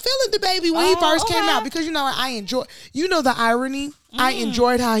 I was feeling the baby when he first came out because, I enjoy, the irony. I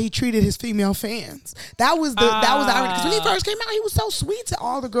enjoyed how he treated his female fans. That was the irony. Because when he first came out, he was so sweet to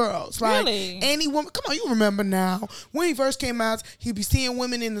all the girls. Like, really? Any woman, come on, you remember now. When he first came out, he'd be seeing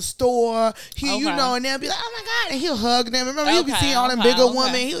women in the store. And they'll be like, oh my God. And he'll hug them. Remember, he'll be seeing all them bigger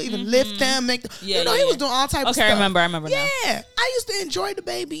women. He'll even lift them. He was doing all types of stuff. Okay, I remember now. Yeah. I used to enjoy the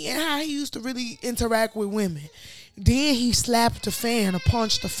baby and how he used to really interact with women. Then he slapped the fan or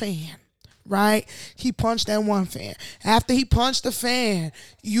punched the fan. Right? He punched that one fan. After he punched the fan,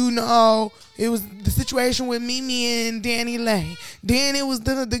 it was the situation with Mimi and DaniLeigh. Then it was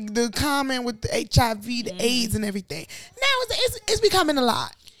the comment with the HIV, the AIDS and everything. Now it's becoming a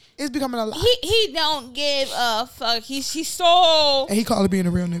lot. It's becoming a lot. He don't give a fuck. He's so... And he called it being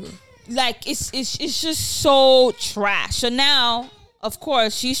a real nigga. Like, it's just so trash. So now, of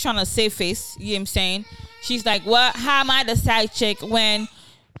course, she's trying to save face. You know what I'm saying? She's like, what? How am I the side chick when...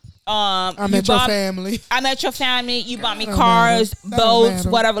 I met your family. I met your family. You bought me cars, boats,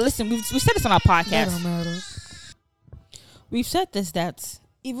 whatever. Listen, we said this on our podcast. That don't matter. We've said this, that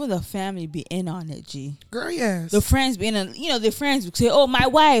even the family be in on it, G. Girl, yes. The friends be in on, the friends say, oh, my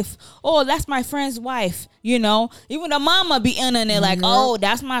wife. Oh, that's my friend's wife. Even the mama be in on it like, oh,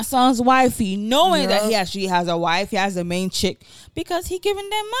 that's my son's wifey. Knowing that he actually has a wife. He has a main chick. Because he giving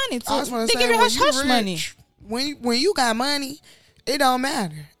them money. They giving hush money. When you got money... It don't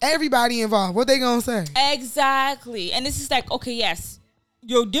matter. Everybody involved. What they gonna say? Exactly. And this is like, okay, yes,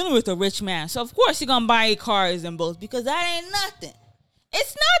 you're dealing with a rich man. So, of course, you're gonna buy cars and boats because that ain't nothing.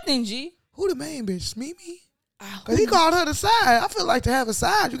 It's nothing, G. Who the main bitch? Mimi? Because he called her the side. I feel like to have a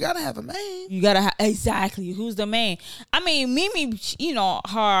side, you gotta have a main. You gotta have, exactly. Who's the main? I mean, Mimi,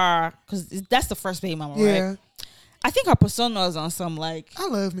 her, because that's the first baby mama, right? I think her persona is on some, like, I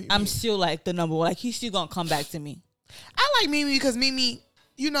love Mimi. I'm still, like, the number one. Like, he's still gonna come back to me. I like Mimi because Mimi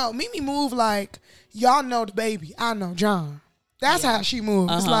move like, y'all know the baby. I know John. That's how she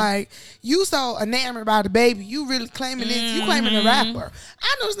moves. It's like, you so enamored by the baby. You really claiming this. You claiming the rapper.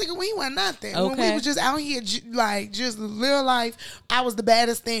 I know this nigga when he wasn't nothing. Okay. When we was just out here, like, just real life, I was the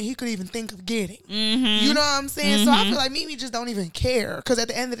baddest thing he could even think of getting. You know what I'm saying? So I feel like Mimi just don't even care. Because at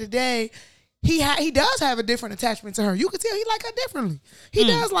the end of the day, he does have a different attachment to her. You could tell he like her differently. He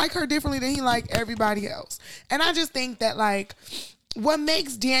does like her differently than he like everybody else. And I just think that, like, what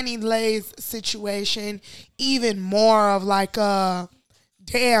makes DaniLeigh's situation even more of like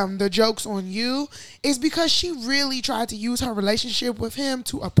damn, the joke's on you, is because she really tried to use her relationship with him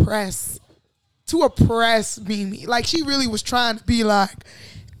to oppress Mimi. Like, she really was trying to be like,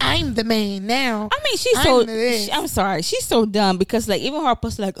 I'm the man now. I mean, I'm sorry. She's so dumb because, like, even her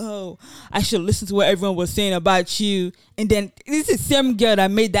post, like, oh, I should listen to what everyone was saying about you. And then this is the same girl that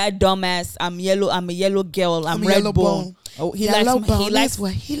made that dumbass, I'm a yellow girl, I'm red bone. Oh, he likes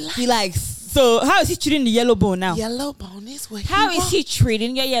what he likes. So how is he treating the yellow bone now? Yellow bone is what How is he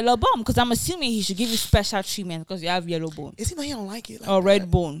treating your yellow bone? Because I'm assuming he should give you special treatment because you have yellow bone. It seems like he don't like it. Like or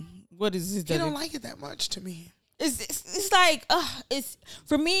red bone. What is this? He don't like it that much to me. It's like, it's,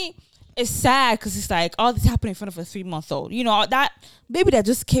 for me, it's sad because it's like all this happening in front of a 3-month-old. That baby that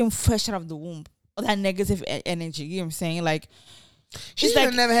just came fresh out of the womb. All that negative energy. You know what I'm saying? Like, she should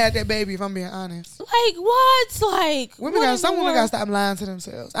have never had that baby, if I'm being honest. Like, what? Like, some women got to stop lying to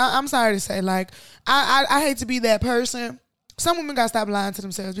themselves. I'm sorry to say. Like, I hate to be that person. Some women got to stop lying to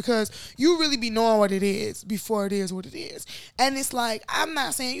themselves because you really be knowing what it is before it is what it is. And it's like, I'm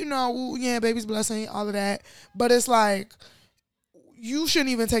not saying, baby's blessing, all of that. But it's like, you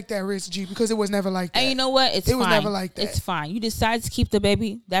shouldn't even take that risk, G, because it was never like that. And you know what? It was never like that. It's fine. You decide to keep the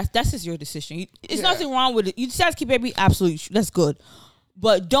baby. That's just your decision. There's nothing wrong with it. You decide to keep baby. Absolutely. That's good.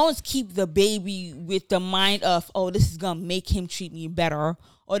 But don't keep the baby with the mind of, oh, this is going to make him treat me better.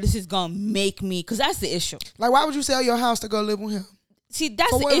 Or this is going to make me, because that's the issue. Like, why would you sell your house to go live with him? See,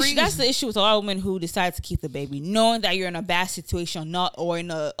 that's the issue. That's the issue with a lot of women who decide to keep the baby, knowing that you're in a bad situation, or in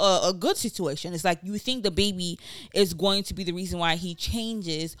a good situation. It's like you think the baby is going to be the reason why he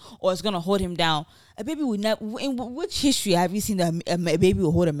changes, or it's going to hold him down. A baby would never. In which history have you seen that a baby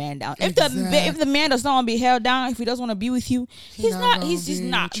will hold a man down? Exactly. If the man does not want to be held down, if he doesn't want to be with you, he's not. He's just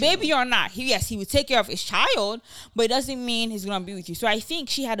not. Baby or not, he would take care of his child, but it doesn't mean he's going to be with you. So I think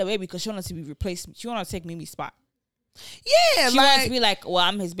she had a baby because she wanted to be replaced. She wanted to take Mimi's spot. Yeah, she wanted to be like, well,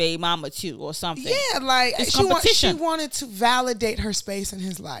 I'm his baby mama too, or something. Yeah, like she wanted to validate her space in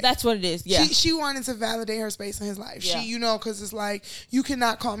his life. That's what it is. Yeah, she wanted to validate her space in his life. Yeah. She, because it's like you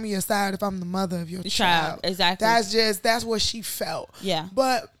cannot call me aside if I'm the mother of your child. Exactly. That's what she felt. Yeah.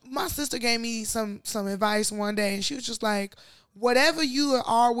 But my sister gave me some advice one day, and she was just like, whatever you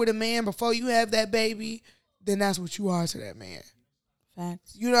are with a man before you have that baby, then that's what you are to that man.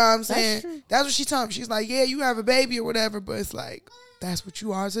 Facts. You know what I'm saying? That's what she told me. She's like, yeah, you have a baby or whatever, but it's like, that's what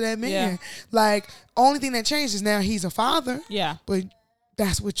you are to that man. Yeah. Like, only thing that changed is now he's a father. Yeah. But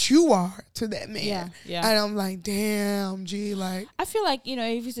that's what you are to that man. Yeah. Yeah. And I'm like, damn, G, like. I feel like,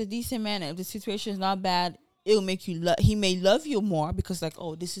 if he's a decent man, if the situation is not bad, it'll make you he may love you more because, like,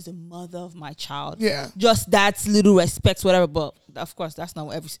 oh, this is the mother of my child. Yeah. Just that little respect, whatever. But of course, that's not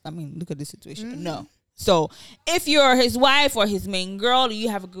what look at this situation. Mm-hmm. No. So if you're his wife or his main girl, you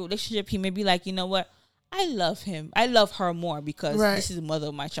have a good relationship, he may be like, you know what? I love him. I love her more because this is the mother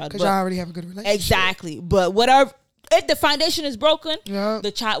of my child. Because y'all already have a good relationship. Exactly. But whatever, if the foundation is broken, yep.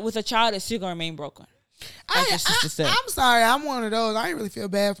 the child with a child is still gonna remain broken. I'm sorry. I'm one of those. I ain't really feel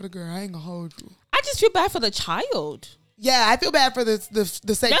bad for the girl. I ain't gonna hold you. I just feel bad for the child. Yeah, I feel bad for the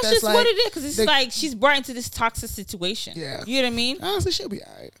sake that's just like, what it is, because it's like she's brought into this toxic situation. Yeah, you know what I mean. Honestly, she'll be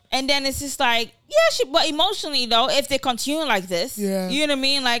alright. And then it's just like, but emotionally though, if they continue like this, you know what I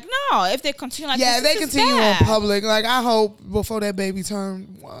mean. Like, no, if they continue like this, if they continue in public, like I hope before that baby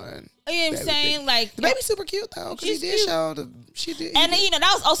turned 1. You know what I'm saying? Like, the baby's super cute though. She did show she did. And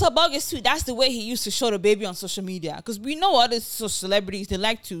that was also bogus too. That's the way he used to show the baby on social media. Because we know other celebrities, they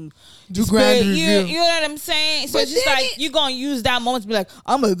like to do grand review. You know what I'm saying? So it's just like you're gonna use that moment to be like,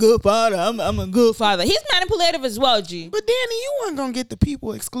 I'm a good father. I'm a good father. He's manipulative as well, G. But Danny, you weren't gonna get the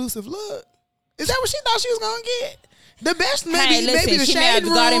people exclusive look. Is that what she thought she was gonna get? The best, maybe the she shade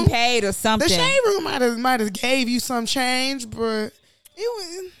room. Gotten paid or something. The shade room might have gave you some change, but it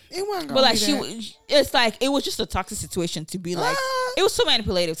wasn't gonna. But like be it's like it was just a toxic situation to be like. It was so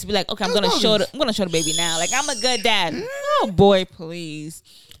manipulative to be like, okay, I'm gonna show the baby now. Like, I'm a good dad. Oh boy, please.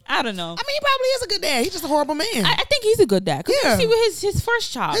 I don't know. I mean, he probably is a good dad. He's just a horrible man. I think he's a good dad. Yeah. See with his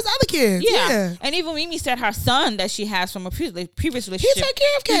first child. His other kids. Yeah. And even Mimi said her son that she has from a previous relationship. He take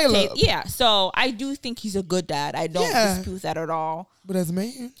care of Caleb. Yeah. So I do think he's a good dad. I don't dispute that at all. But as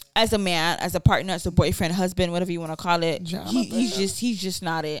a man, as a partner, as a boyfriend, husband, whatever you want to call it, he's just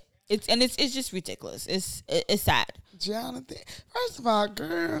not it. It's just ridiculous. It's sad. Jonathan, first of all,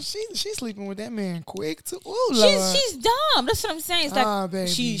 girl, she's sleeping with that man quick too. Ooh, she's dumb. That's what I'm saying. It's like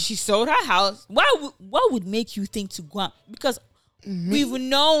baby. she sold her house. What would make you think to go out? Because we've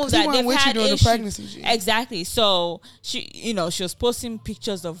known that they've had during the pregnancy. Exactly. So she was posting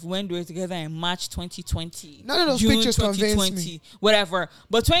pictures of when they were together in March 2020. None of those June pictures convinced me. Whatever.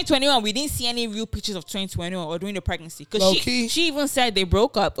 But 2021, we didn't see any real pictures of 2021 or during the pregnancy. Because she even said they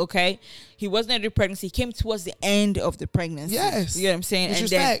broke up. Okay, he wasn't at the pregnancy. He came towards the end of the pregnancy. Yes, you know what I'm saying. Which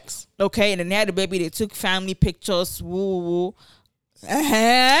is facts. Okay, and then they had the baby. They took family pictures. Woo.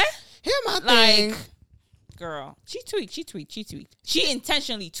 Here my thing. Girl, she tweaked. She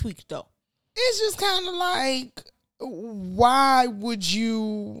intentionally tweaked though. It's just kind of like, why would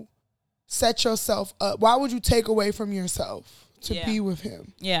you set yourself up? Why would you take away from yourself to be with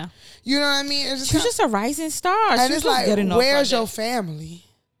him? Yeah, you know what I mean. She's just a rising star, and it's like, where's your family?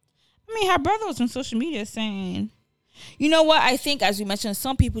 I mean, her brother was on social media saying, you know what? I think, as we mentioned,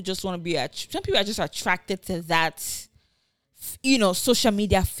 some people just want to be. Some people are just attracted to that, social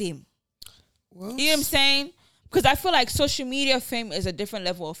media fame. Well, you know what I'm saying? Because I feel like social media fame is a different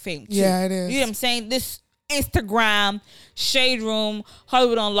level of fame too. Yeah, it is. You know what I'm saying? This Instagram, Shade Room,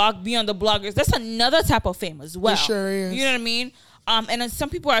 Hollywood Unlocked, Beyond the Bloggers, that's another type of fame as well. It sure is. You know what I mean? And then some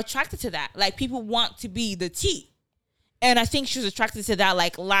people are attracted to that. Like, people want to be the T. And I think she was attracted to that,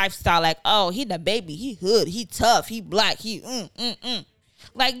 like, lifestyle. Like, oh, he the baby. He hood. He tough. He black. He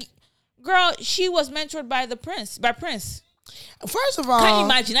Like, girl, she was mentored by Prince. First of all, can you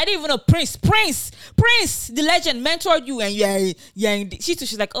imagine? I didn't even know Prince, the legend, mentored you, and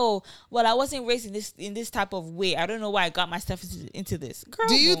she's like, oh, well, I wasn't raised in this type of way. I don't know why I got myself into this. Girl,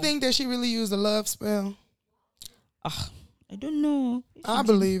 do you think that she really used a love spell? I don't know. I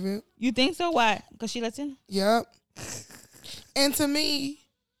believe it. You think so? Why? Because she lets in? Yep. And to me,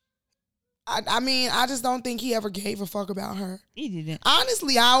 I mean, I just don't think he ever gave a fuck about her. He didn't.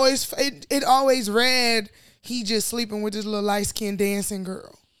 Honestly, it always read he just sleeping with this little light-skinned dancing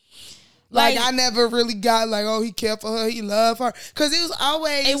girl. Like, I never really got like, oh, he cared for her, he loved her. Because it was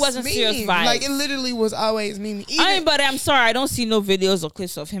always It wasn't serious vibes. Like, it literally was always Mimi. But I'm sorry, I don't see no videos or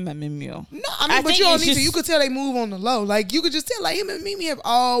clips of him and Mimi. No, I mean, but you don't need to. You could tell they move on the low. Like, you could just tell, like, him and Mimi have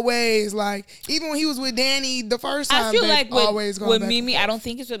always, like, even when he was with Danny the first time, I feel like with Mimi, I don't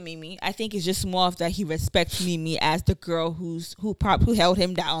think it's with Mimi. I think it's just more of that he respects Mimi as the girl who held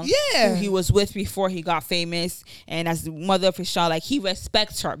him down. Yeah. Who he was with before he got famous. And as the mother of his child, like, he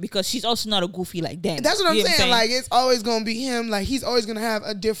respects her because she's also not a goofy like Danny. That's what I'm saying. Like, it's always going to be him. Like, he's always going to have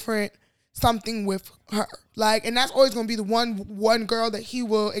a different something with her. Like, and that's always going to be the one girl that he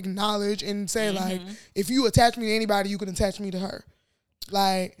will acknowledge and say, like, if you attach me to anybody, you can attach me to her.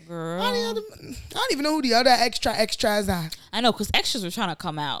 Like, girl, I don't even know who the other extras are. I know, because extras were trying to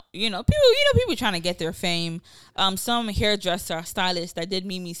come out. People trying to get their fame. Some hairdresser, stylist that did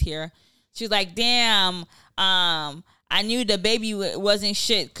Mimi's hair, she was like, damn, I knew the baby wasn't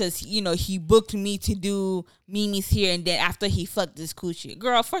shit because, he booked me to do Mimi's hair, and then after he fucked this coochie.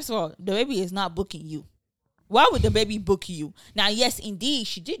 Girl, first of all, the baby is not booking you. Why would the baby book you? Now, yes, indeed,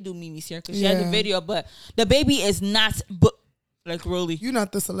 she did do Mimi's hair because she had the video, but the baby is not like, really. You're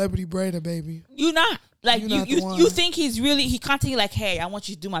not the celebrity braider, baby. You're not. Like, you think he constantly like, hey, I want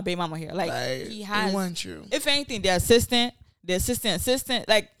you to do my baby mama hair. Like he wants you. If anything, the assistant,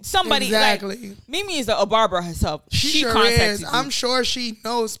 like somebody. Exactly. Like, Mimi is a barber herself. She sure is. I'm sure she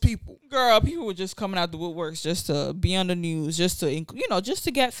knows people. Girl, people were just coming out the woodworks just to be on the news, just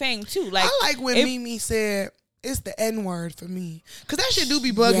to get fame too. Like, I like when Mimi said, it's the N-word for me. Because that shit do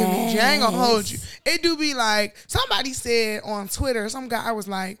be bugging me. I ain't gonna hold you. It do be like, somebody said on Twitter, some guy was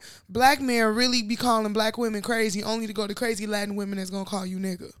like, black men really be calling black women crazy only to go to crazy Latin women that's gonna call you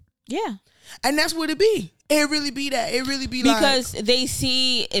nigga. Yeah. And that's what it be. It really be that. It really be because they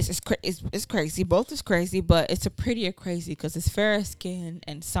see it's crazy. Both is crazy, but it's a prettier crazy because it's fairer skin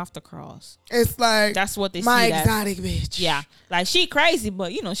and softer curls. It's like that's what they my see. Exotic bitch. Yeah, like she crazy,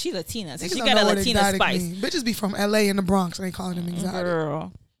 but she Latina, so she got a Latina spice. Bitches be from LA and the Bronx, and they calling them exotic.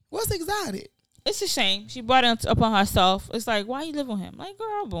 Girl, what's exotic? It's a shame. She brought it upon herself. It's like, why you live with him? Like,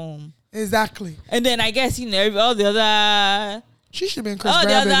 girl, boom. Exactly. And then I guess all the other. She should have been Chris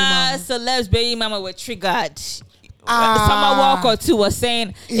Brown baby mama. Celebs baby mama were triggered. Summer Walker too was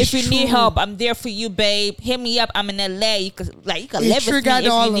saying, if you need help, I'm there for you, babe. Hit me up. I'm in LA. You can live with me. Triggered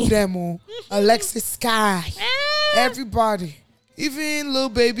all of them. Alexis Sky, everybody, even Lil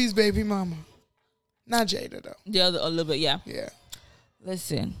Baby's baby mama. Not Jada though. The other a little bit, yeah. Yeah.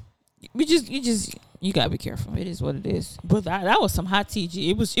 Listen, you gotta be careful. It is what it is. But that was some hot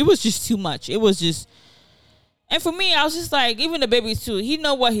TG. It was just too much. It was just. And for me, I was just like, even the baby too, he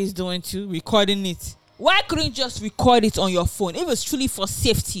know what he's doing too, recording it. Why couldn't you just record it on your phone? It was truly for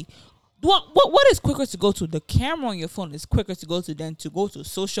safety. What is quicker to go to? The camera on your phone is quicker to go to than to go to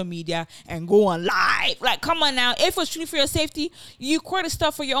social media and go on live. Like, come on now. If it's truly for your safety, you record the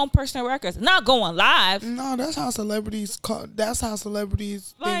stuff for your own personal records, not go on live. No, that's how celebrities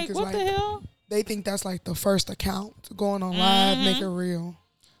like, think. What the hell? They think that's like the first account going on live, make it real.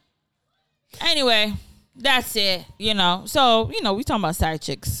 Anyway. That's it, So, we talking about side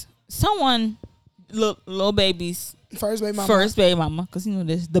chicks. Someone, little babies. First baby mama. Because,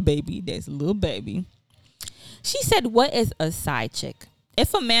 there's the baby. There's a little baby. She said, what is a side chick?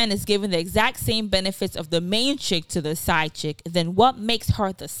 If a man is given the exact same benefits of the main chick to the side chick, then what makes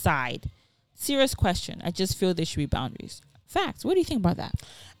her the side? Serious question. I just feel there should be boundaries. Facts. What do you think about that?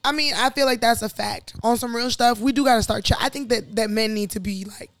 I mean, I feel like that's a fact. On some real stuff, we do got to start. I think that men need to be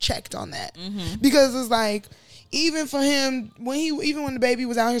like checked on that because it's like even for him when the baby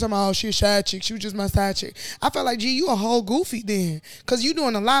was out here talking about, oh, she a side chick, she was just my side chick. I felt like, gee, you a whole goofy then because you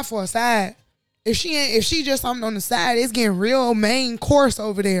doing a lot for a side. If she just something on the side, it's getting real main course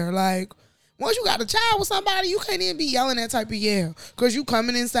over there. Like. Once you got a child with somebody, you can't even be yelling that type of yell. Because you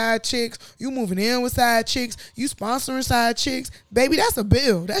coming inside chicks, you moving in with side chicks, you sponsoring side chicks. Baby, that's a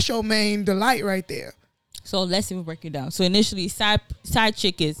bill. That's your main delight right there. So let's even break it down. So initially, side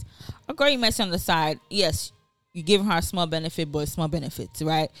chick is a girl you met on the side. Yes, you give her a small benefit, but small benefits,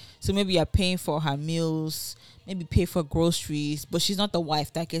 right? So maybe you're paying for her meals, maybe pay for groceries, but she's not the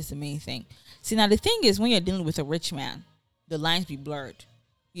wife. That gets the main thing. See, now the thing is when you're dealing with a rich man, the lines be blurred.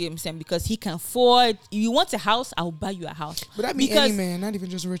 You know what I'm saying? Because he can afford. If you want a house, I will buy you a house. But that means any man, not even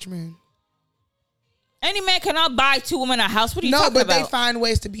just a rich man. Any man cannot buy two women a house. What are you talking about? No, but they find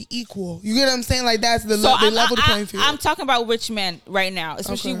ways to be equal. You get what I'm saying? Like that's the level the playing field. I'm talking about rich men right now,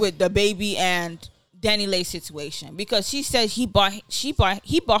 especially with the baby and Danny Lay situation because she said he bought her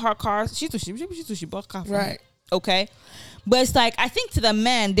car. She bought a car for him. Okay. But it's like, I think to the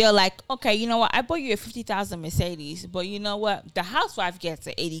men, they're like, okay, you know what? I bought you a $50,000 Mercedes, but you know what? The housewife gets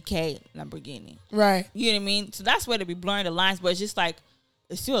an $80K Lamborghini. Right. You know what I mean? So that's where they be blurring the lines, but it's just like,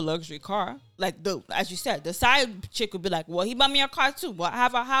 it's still a luxury car. Like, as you said, the side chick would be like, well, he bought me a car too. Well, I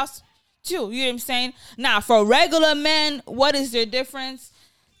have a house too. You know what I'm saying? Now, for regular men, what is their difference?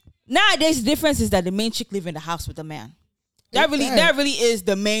 Nowadays, the difference is that the main chick live in the house with the man. That really is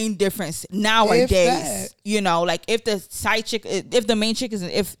the main difference nowadays. You know, like if the side chick, if the main chick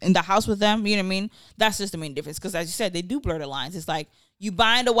is in the house with them, you know what I mean? That's just the main difference. Because as you said, they do blur the lines. It's like you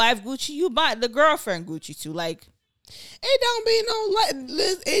buying the wife Gucci, you buy the girlfriend Gucci too. Like, it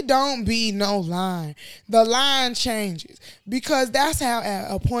don't be no line. The line changes because that's how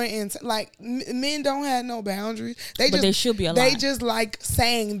at a point in like men don't have no boundaries. They should be a line. They just like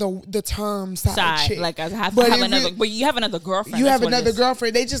saying the term side chick. Like I have another, but you have another girlfriend. You have another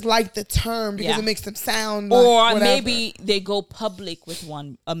girlfriend. They just like the term because it makes them sound. Or like maybe they go public with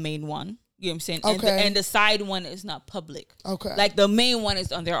a main one. You know what I'm saying? Okay. And the side one is not public. Okay. Like the main one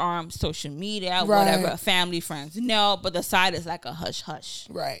is on their arm, social media, whatever, family, friends. No, but the side is like a hush-hush.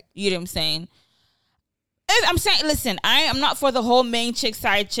 Right. You know what I'm saying? I'm saying, listen, I am not for the whole main chick,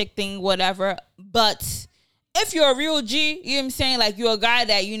 side chick thing, whatever. But if you're a real G, you know what I'm saying? Like you're a guy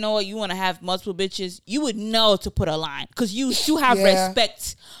that, you know what, you want to have multiple bitches, you would know to put a line. Because you still have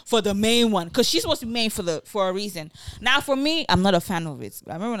respect for the main one. Because she's supposed to be main for a reason. Now for me, I'm not a fan of it.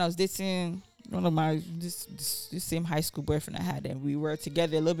 I remember when I was dating one of my this same high school boyfriend I had, and we were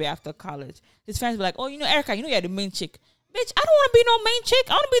together a little bit after college. His friends were like, oh, you know, Erica, you know you're the main chick. Bitch, I don't want to be no main chick.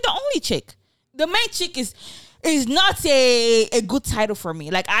 I want to be the only chick. The main chick is not a good title for me.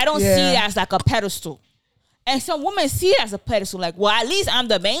 Like I don't see it as like a pedestal. And some women see it as a pedestal, like, well, at least I'm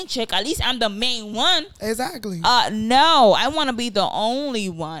the main chick. At least I'm the main one. Exactly. No, I want to be the only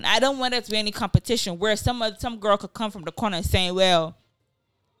one. I don't want there to be any competition where some girl could come from the corner and say, well,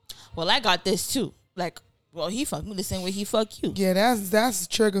 I got this too. Like, well, he fucked me the same way he fucked you. Yeah, that's a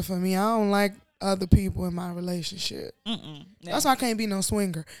trigger for me. I don't like other people in my relationship. That's why I can't be no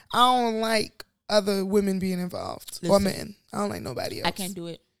swinger. I don't like other women being involved. Or men. I don't like nobody else. I can't do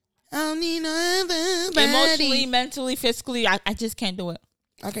it. I don't need no other body. Emotionally, mentally, physically, I just can't do it.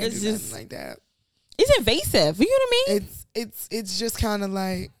 I can't do nothing like that. It's invasive. You know what I mean? It's just kind of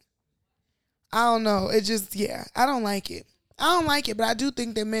like, I don't know. It just, I don't like it. I don't like it, but I do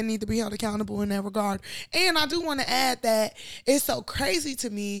think that men need to be held accountable in that regard. And I do want to add that it's so crazy to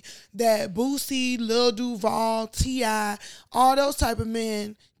me that Boosie, Lil Duval, T.I., all those type of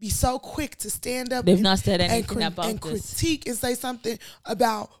men be so quick to stand up. They've not said anything about and this. Critique and say something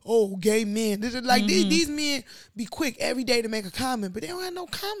about, gay men. Like these men be quick every day to make a comment, but they don't have no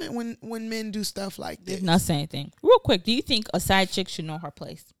comment when men do stuff like this. They've not saying anything. Real quick, do you think a side chick should know her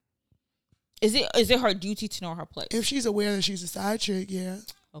place? Is it her duty to know her place? If she's aware that she's a side chick, yeah.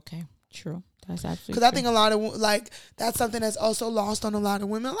 Okay, true. That's absolutely because I think a lot of that's something that's also lost on a lot of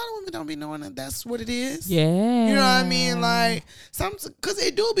women. A lot of women don't be knowing that that's what it is. Yeah, you know what I mean. Like because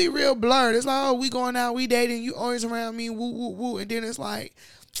it do be real blurred. It's like, we going out, we dating, you always around me, woo woo woo, and then it's like,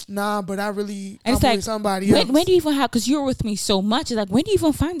 nah, but I'm like, with somebody else. When do you even have? Because you're with me so much. It's like, when do you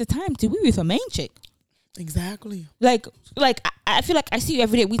even find the time to be with a main chick? Exactly. Like I feel like I see you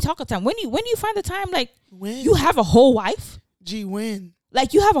every day. We talk all the time. When do you find the time? Like, when you have a whole wife? When?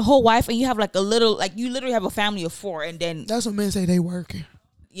 Like, you have a whole wife and you have like a little, like you literally have a family of 4, and then that's what men say they working.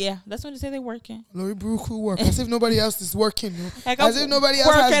 Yeah, that's when they say they working. Lori Brooke who work as if nobody else is working. Like, as if nobody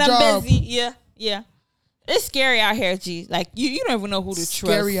else has a job. I'm busy. Yeah. It's scary out here, G. Like you don't even know who to trust.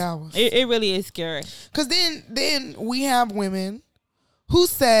 Scary hours. It really is scary. Cause then we have women who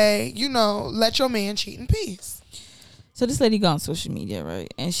say, let your man cheat in peace. So this lady got on social media,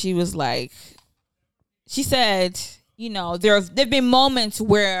 right? And she was like, she said, there've been moments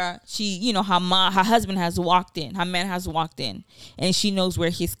where she, her husband has walked in, her man has walked in, and she knows where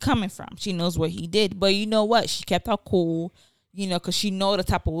he's coming from. She knows what he did. But you know what? She kept her cool, because she know the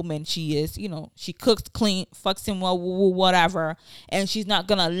type of woman she is. She cooks, clean, fucks him well, whatever. And she's not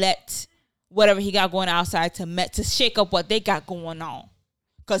going to let whatever he got going outside to shake up what they got going on.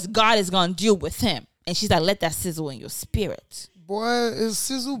 Because God is going to deal with him. And she's like, let that sizzle in your spirit. Boy, it's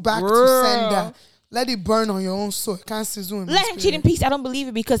sizzle back to sender. Let it burn on your own soul. Can't sizzle in my Let him cheat in peace. I don't believe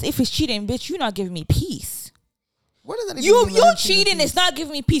it, because if it's cheating, bitch, you're not giving me peace. What does that even mean? You cheating is not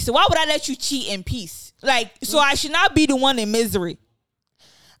giving me peace. So why would I let you cheat in peace? Like, so I should not be the one in misery.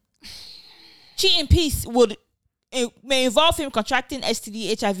 Cheat in peace may involve him contracting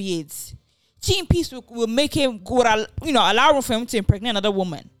STD, HIV/AIDS. Cheat in peace will make him allow for him to impregnate another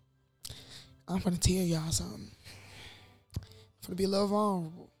woman. I'm gonna tell y'all something. I'm gonna be a little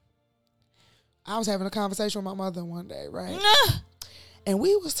vulnerable. I was having a conversation with my mother one day, right? And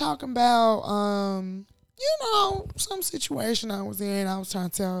we was talking about, some situation I was in. I was trying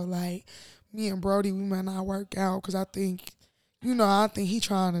to tell her, like, me and Brody, we might not work out because I think he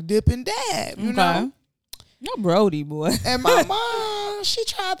trying to dip and dab, you know? No Brody, boy. And my mom, she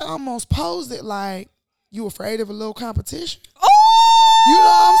tried to almost pose it like, you afraid of a little competition? Oh! You know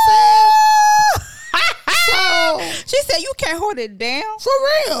what I'm saying? So she said you can't hold it down. For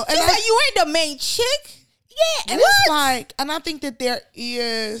real. She said you ain't the main chick. Yeah. And what? it's like, and I think that there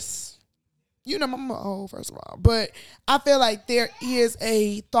is, I'm old, first of all, but I feel like there is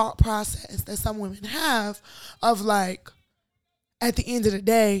a thought process that some women have of like, at the end of the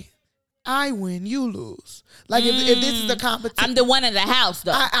day, I win, you lose. Like if this is the competition, I'm the one in the house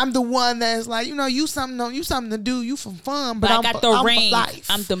though. I'm the one that's like, you something to do, you for fun, but I got the ring. For life.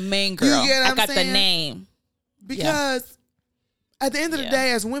 I'm the main girl. You get what I got I'm saying? the name. Because at the end of the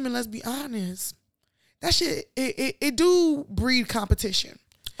day, as women, let's be honest, that shit it do breed competition.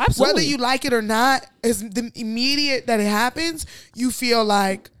 Absolutely. Whether you like it or not, as the immediate that it happens, you feel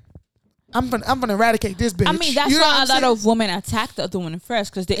like I'm gonna eradicate this bitch. I mean, that's why a lot of women attack the other woman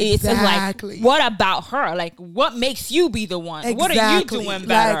first because it's like, what about her? Like, what makes you be the one? Exactly. What are you doing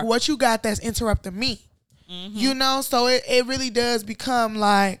better? Like, what you got that's interrupting me? Mm-hmm. So it really does become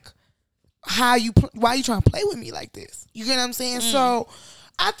like why you trying to play with me like this? You get what I'm saying? So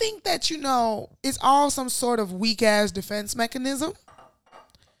I think that it's all some sort of weak ass defense mechanism.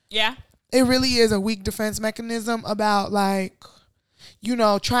 Yeah, it really is a weak defense mechanism about like,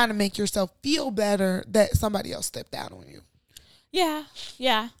 trying to make yourself feel better that somebody else stepped out on you.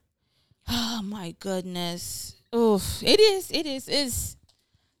 Yeah. Oh my goodness. Oof. It is.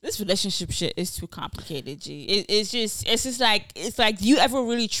 This relationship shit is too complicated, G. It's just like, do you ever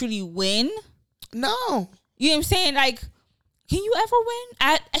really truly win? No. You know what I'm saying? Like, can you ever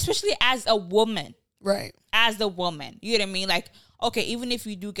win? Especially as a woman. Right. As a woman. You know what I mean? Like, okay, even if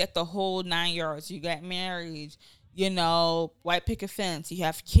you do get the whole 9 yards, you get married, white picket fence, you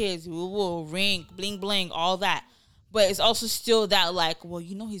have kids, ring, bling, bling, all that. But it's also still that like, well,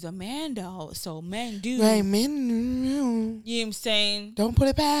 he's a man though, so men do. Right, men. You know what I'm saying? Don't put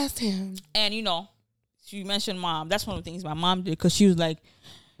it past him. And, you mentioned mom. That's one of the things my mom did because she was like,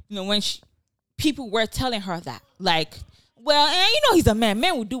 when people were telling her that, like, well, and he's a man.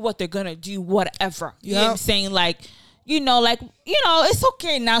 Men will do what they're going to do, whatever. You know what I'm saying? Like, it's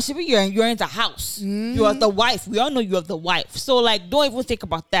okay now. You're in the house. Mm-hmm. You are the wife. We all know you are the wife. So, like, don't even think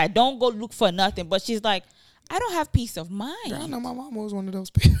about that. Don't go look for nothing. But she's like, I don't have peace of mind. Girl, I know my mom was one of those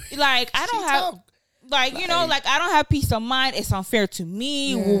people. Like, I don't have, like, I don't have peace of mind. It's unfair to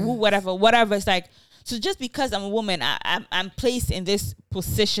me. Yeah. Whatever. It's like, so just because I'm a woman, I'm placed in this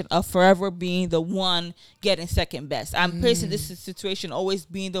position of forever being the one getting second best. I'm placed in this situation always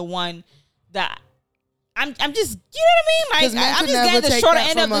being the one that I'm just, you know what I mean? Like, I'm just getting the shorter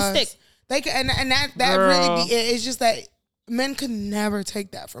end of the stick. They can, and that really be it. It's just that men could never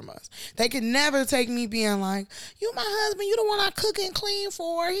take that from us. They could never take me being like, you my husband, you the one I cook and clean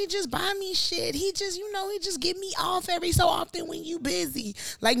for. He just buy me shit. He just, he just get me off every so often when you busy.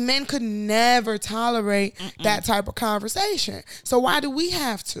 Like, men could never tolerate that type of conversation. So why do we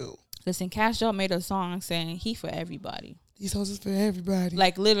have to? Listen, Cash Doll made a song saying he for everybody. These hoes is for everybody.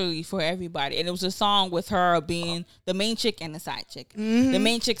 Like, literally for everybody. And it was a song with her being the main chick and the side chick. Mm-hmm. The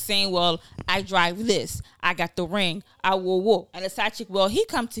main chick saying, well, I drive this. I got the ring. I will. And the side chick, well, he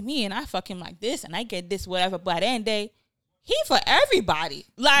come to me and I fuck him like this and I get this, whatever. But at the end of the day, he for everybody.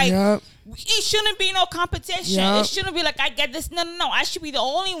 Like, it shouldn't be no competition. It shouldn't be like, I get this. No. I should be the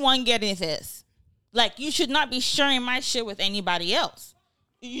only one getting this. Like, you should not be sharing my shit with anybody else.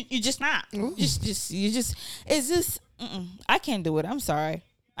 You just not. It's just... I can't do it. I'm sorry.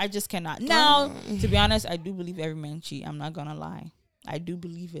 I just cannot. Now, to be honest, I do believe every man cheat. I'm not gonna lie. I do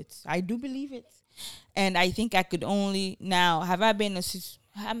believe it. And I think I could only now.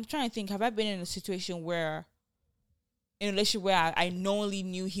 I'm trying to think. Have I been in a situation where, in a relationship where I knowingly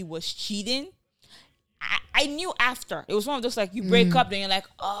knew he was cheating? I knew after. It was one of those, like, you break up, then you're like,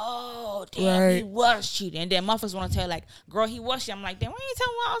 oh, damn, he was cheating. And then motherfuckers want to tell you, like, girl, he was cheating. I'm like, damn, why you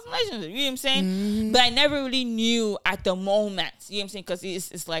telling me I was in a relationship? You know what I'm saying? Mm-hmm. But I never really knew at the moment. You know what I'm saying? Because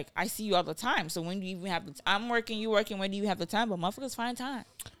it's like, I see you all the time. So when do you even have the time? I'm working, you working. When do you have the time? But motherfuckers find time.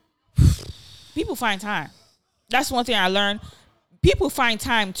 People find time. That's one thing I learned. People find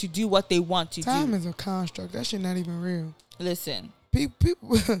time to do what they want to do. Time is a construct. That shit not even real. Listen.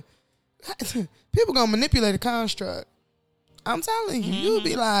 People gonna manipulate a construct. I'm telling you, you'll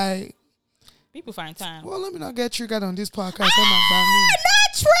be like, people find time. Well, let me not get you got on this podcast. Not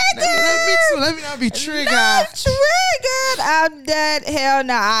triggered. Let me not be triggered. Not triggered. I'm dead. Hell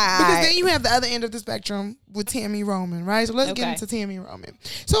no. Because then you have the other end of the spectrum with Tammy Roman, right? So let's get into Tammy Roman.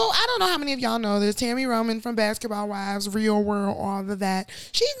 So I don't know how many of y'all know this. Tammy Roman from Basketball Wives, Real World, all of that.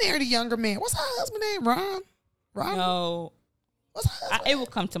 She married a younger man. What's her husband name? Ron? No. What's her husband? It will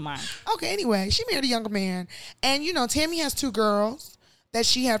come to mind. Okay, anyway, she married a younger man. And, you know, Tammy has 2 girls that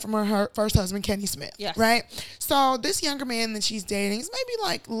she had from her first husband, Kenny Smith. Yes. Right? So this younger man that she's dating is maybe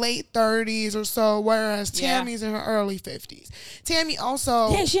like late 30s or so, whereas Tammy's in her early 50s. Tammy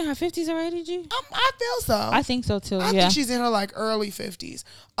also... Yeah, she in her 50s already, G? I feel so. I think so, too, I think she's in her like early 50s.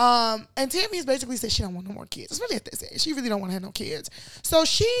 And Tammy has basically said she don't want no more kids. Especially at this age. She really don't want to have no kids. So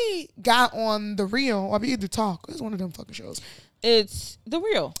she got on The Real, or Be The Talk. It's one of them fucking shows. It's The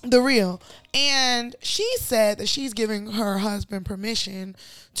Real. The Real. And she said that she's giving her husband permission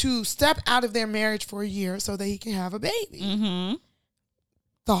to step out of their marriage for a year so that he can have a baby. Mm-hmm.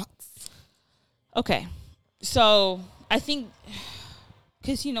 Thoughts? Okay. So I think,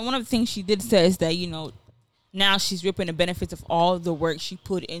 because, you know, one of the things she did say is that, you know, now she's reaping the benefits of all the work she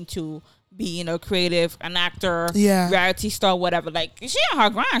put into being a creative, an actor, reality star, whatever. Like, she on her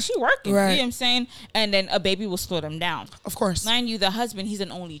grind. She working. Right. You know what I'm saying? And then a baby will slow them down. Of course. Mind you, the husband, he's an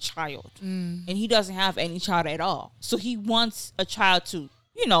only child. And he doesn't have any child at all. So he wants a child to,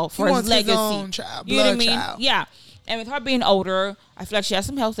 you know, for his legacy. His own child, you know what I mean? child. Yeah. And with her being older, I feel like she has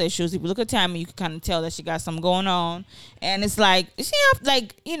some health issues. If you look at Tammy, you can kind of tell that she got something going on. And it's like, she have,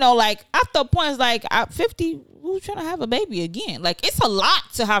 like, you know, like, after a point, it's like, at 50, who's trying to have a baby again? Like, it's a lot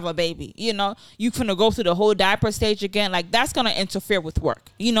to have a baby, you know? You finna go through the whole diaper stage again. Like, that's going to interfere with work,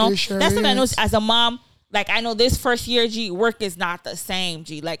 you know? Sure that's what I know is. as a mom. Like, I know this first year, G, work is not the same,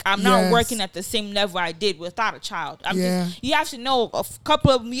 G. Like, I'm not working at the same level I did without a child. You have to know a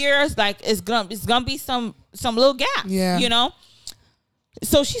couple of years, like, it's gonna be some little gap, you know?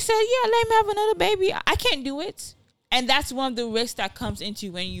 So she said, yeah, let me have another baby. I can't do it. And that's one of the risks that comes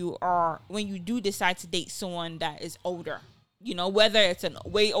into when you do decide to date someone that is older, you know, whether it's a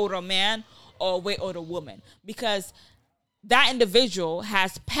way older man or a way older woman, because that individual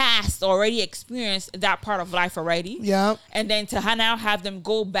has already experienced that part of life already. Yeah. And then to now have them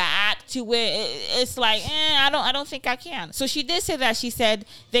go back to it's like, I don't think I can. So she did say that. She said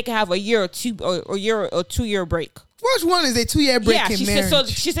they can have a year or two or 2 year break. Which one is a 2-year break in marriage? So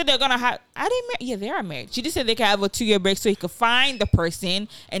she said they're gonna have. They are married. She just said they can have a 2 year break so he could find the person,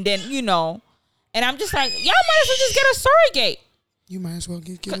 and then, you know. And I'm just like, y'all might as well just get a surrogate. You might as well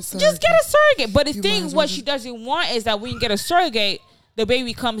get a surrogate. Just get a surrogate. But the You thing, might as what well she doesn't want is that when you get a surrogate, the baby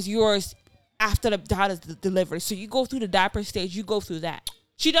becomes yours after the child is delivered. So you go through the diaper stage, you go through that.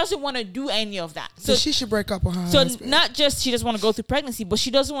 She doesn't want to do any of that. So she should break up with her So husband. not just she doesn't want to go through pregnancy, but she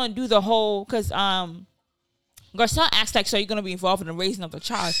doesn't want to do the whole, because Garcelle asked, like, so are you going to be involved in the raising of the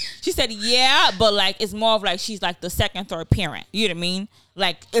child? She said, yeah, but, like, it's more of, like, she's, like, the second, third parent. You know what I mean?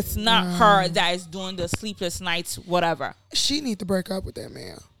 Like, it's not her that is doing the sleepless nights, whatever. She need to break up with that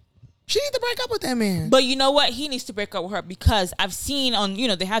man. She need to break up with that man. But you know what? He needs to break up with her, because I've seen on, you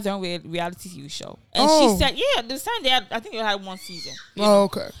know, they have their own reality TV show. And she said, yeah, this time I think they had one season.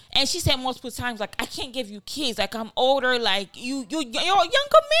 Okay. And she said multiple times, like, I can't give you kids. Like, I'm older. Like, you're a younger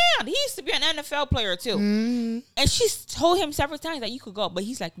man. He used to be an NFL player, too. Mm-hmm. And she's told him several times that you could go. But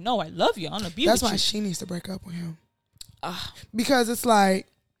he's like, no, I love you. I want to be That's with why you. she needs to break up with him. Because it's like,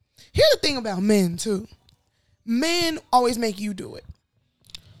 here's the thing about men, too. Men always make you do it.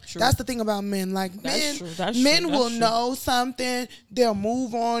 True. That's the thing about men. Like, men will know something, they'll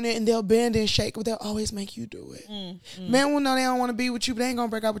move on it, and they'll bend and shake, but they'll always make you do it. Men will know they don't want to be with you, but they ain't gonna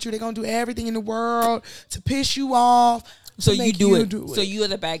break up with you. They're gonna do everything in the world to piss you off. So you do it. So you're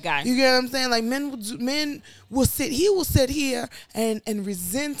the bad guy. You get what I'm saying? Like, men will sit. He will sit here and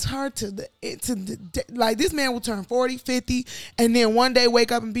resent her to the like, this man will turn 40, 50, and then one day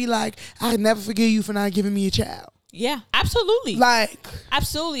wake up and be like, I can never forgive you for not giving me a child. Yeah, absolutely. Like,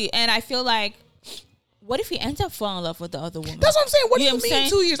 absolutely. And I feel like, what if he ends up falling in love with the other woman? That's what I'm saying. What do You know you what I'm mean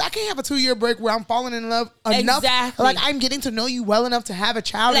saying? 2 years? I can't have a 2 year break where I'm falling in love enough. Exactly. Like, I'm getting to know you well enough to have a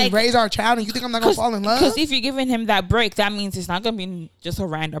child and Like, raise our child, and you think I'm not going to fall in love? Because if you're giving him that break, that means it's not going to be just a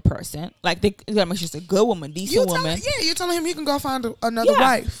random person. Like, they got to make sure it's a good woman, decent woman. You're telling him he can go find another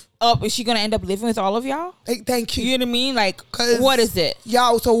wife. Is she going to end up living with all of y'all? Hey, thank you. You know what I mean? Like, what is it?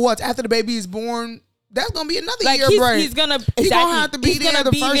 Y'all, so what? After the baby is born, that's gonna be another year break. He's gonna have to be there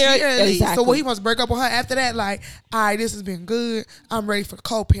the first year at least. Exactly. So what, he wants to break up with her after that? Like, all right, this has been good. I'm ready for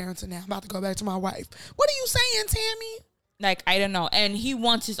co-parenting now. I'm about to go back to my wife. What are you saying, Tammy? Like, I don't know. And he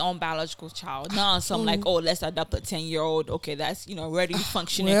wants his own biological child. Not some like, oh, let's adopt a 10-year-old. Okay, that's, you know, ready to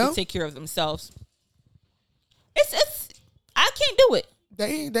function and can take care of themselves. It's I can't do it.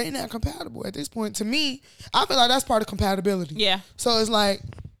 they not compatible at this point. To me, I feel like that's part of compatibility. Yeah. So it's like,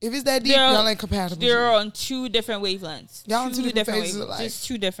 if it's that deep, y'all ain't compatible. They're on two different wavelengths. Y'all on two different phases of life. Just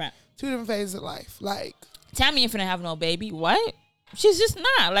two different phases of life. Like, Tammy ain't finna have no baby. What? She's just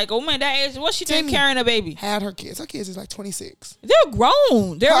not. Like, a woman that age, what's she doing carrying a baby? Had her kids. Her kids is like 26. They're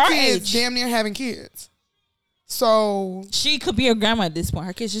grown. They're our age. Damn near having kids. So she could be a grandma at this point.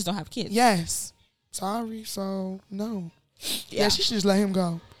 Her kids just don't have kids. Yes. Sorry. So no. Yeah, she should just let him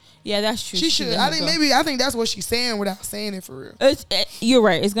go. Yeah, that's true. She should. I think that's what she's saying without saying it for real. You're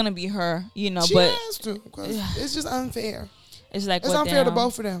right. It's gonna be her. You know, she but has to, because it's just unfair. It's like, it's unfair to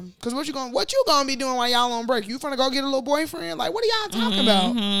both of them. Because what you gonna be doing while y'all on break? You finna go get a little boyfriend? Like, what are y'all talking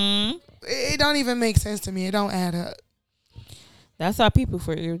about? It don't even make sense to me. It don't add up. That's our people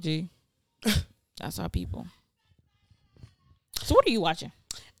for you, G. That's our people. So what are you watching?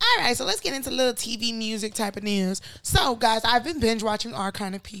 All right, so let's get into a little TV music type of news. So, guys, I've been binge watching Our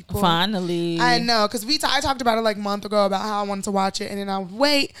Kind of People. Finally. I know, because I talked about it like a month ago about how I wanted to watch it, and then I would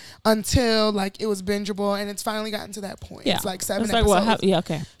wait until like it was bingeable, and it's finally gotten to that point. Yeah. It's like 7 episodes. What, yeah,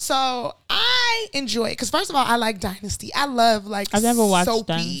 okay. So, I enjoy it, because first of all, I like Dynasty. I love like I've never watched soapy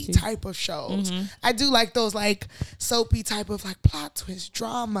Dynasty. type of shows. I do like those like soapy type of like plot twist,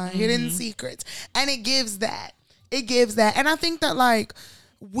 drama, hidden secrets, and it gives that. And I think that like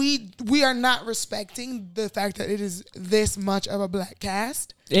we are not respecting the fact that it is this much of a black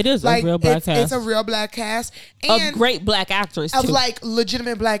cast. It is like, a real black cast. It's a real black cast. And of great black actors, too. Of like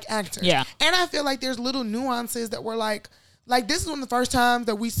legitimate black actors. Yeah. And I feel like there's little nuances that were like this is one of the first times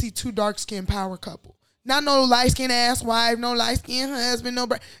that we see two dark-skinned power couple. Not no light-skinned ass wife, no light-skinned husband,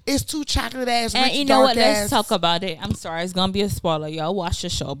 it's two chocolate ass rich, and you know what? Let's ass. talk about it. I'm sorry, it's gonna be a spoiler. Y'all watch the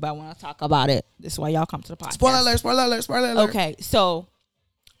show, but I want to talk about it. This is why y'all come to the podcast. Spoiler alert. Okay, so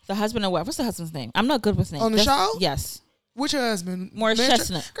the husband and wife. What's the husband's name? I'm not good with names. On the show? Yes. Which husband? Morris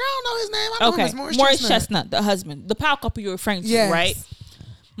Chestnut. Girl, I don't know his name. I know him as Morris Chestnut, the husband. The power couple you're referring to, right?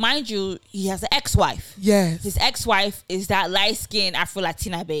 Mind you, he has an ex-wife. Yes. His ex-wife is that light-skinned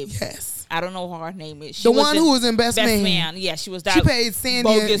Afro-Latina babe. Yes. I don't know what her name is. She the one who was in Best Man. Yeah, she was that she paid Sandy,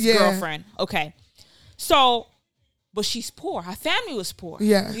 bogus girlfriend. Okay. So, but she's poor. Her family was poor.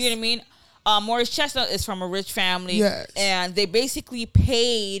 Yeah. You know what I mean? Morris Chestnut is from a rich family. Yes. And they basically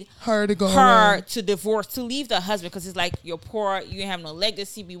paid her to go away. To divorce, to leave the husband, because it's like, you're poor, you have no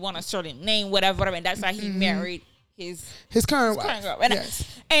legacy, we want a certain name, whatever. And that's why he married his current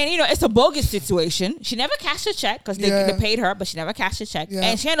wife. And you know, it's a bogus situation. She never cashed a check because they paid her, but she never cashed a check.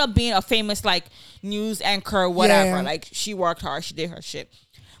 And she ended up being a famous like news anchor, whatever. Like, she worked hard, she did her shit.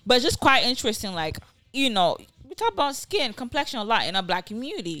 But it's just quite interesting, like, you know, we talk about skin, complexion a lot in our black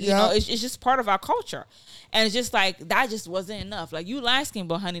community. You know, it's just part of our culture. And it's just like, that just wasn't enough. Like, you light skin,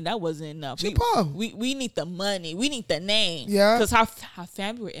 but honey, that wasn't enough. We need the money. We need the name. Yeah. Because our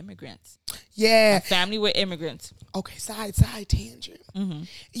family were immigrants. Yeah. Our family were immigrants. Okay, side tangent.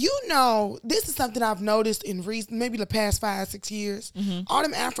 You know, this is something I've noticed in maybe the past 5-6 years. All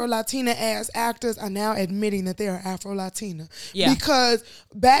them Afro-Latina ass actors are now admitting that they are Afro-Latina. Yeah. Because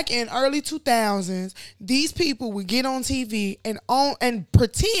back in early 2000s, these people would get on TV and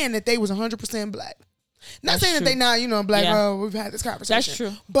pretend that they was 100% black. Not saying that they not, you know, black. Oh, we've had this conversation. That's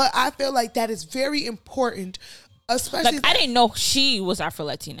true. But I feel like that is very important. Especially like, I didn't know she was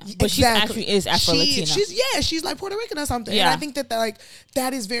Afro-Latina, but she actually is Afro-Latina. She's like Puerto Rican or something. Yeah. And I think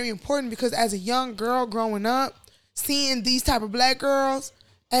that is very important, because as a young girl growing up, seeing these type of black girls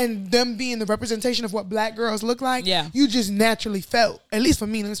and them being the representation of what black girls look like, you just naturally felt, at least for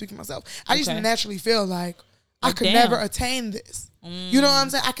me, let me speak for myself, I just naturally feel like I could never attain this. You know what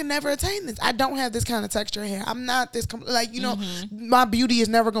I'm saying? I can never attain this. I don't have this kind of texture hair. I'm not this, like, you know, my beauty is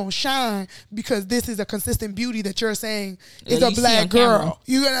never going to shine because this is a consistent beauty that you're saying is a black girl. Camera.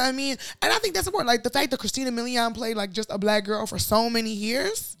 You know what I mean? And I think that's important. Like, the fact that Christina Milian played, like, just a black girl for so many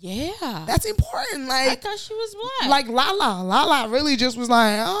years. Yeah. That's important. Like, I thought she was black. Like, Lala really just was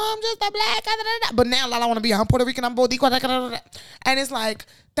like, oh, I'm just a black. But now Lala want to be, I'm Puerto Rican, I'm Boricua. And it's like,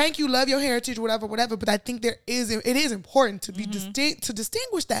 thank you, love your heritage, whatever. But I think it is important to be to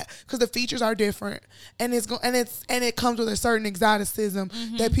distinguish that, because the features are different, and it comes with a certain exoticism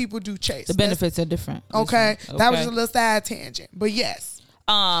that people do chase. The benefits are different. Okay, that was just a little side tangent, but yes.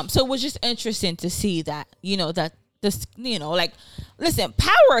 So it was just interesting to see that, you know, that this, you know, like, listen,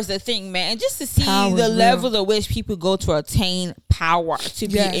 power is a thing, man. And just to see the level at which people go to attain power, to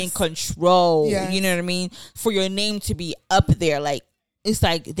be in control, you know what I mean, for your name to be up there, like, it's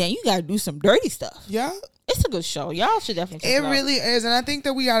like, then you gotta do some dirty stuff. Yeah. It's a good show. Y'all should definitely check it out. It really is, and I think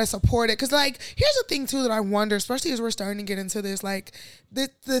that we gotta support it. Cause like, here's the thing too that I wonder, especially as we're starting to get into this, like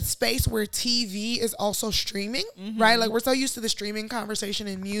the space where TV is also streaming, right? Like we're so used to the streaming conversation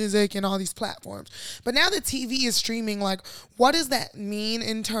in music and all these platforms, but now that TV is streaming, like what does that mean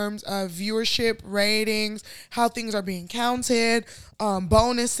in terms of viewership, ratings, how things are being counted,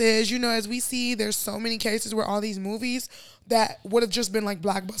 bonuses? You know, as we see, there's so many cases where all these movies that would have just been like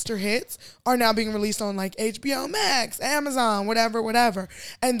blockbuster hits are now being released on like HBO Max, Amazon, whatever.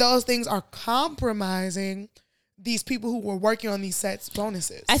 And those things are compromising these people who were working on these sets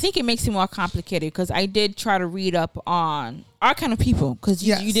bonuses. I think it makes it more complicated because I did try to read up on our kind of people because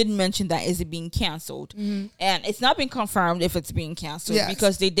you didn't mention that is it being canceled. And it's not been confirmed if it's being canceled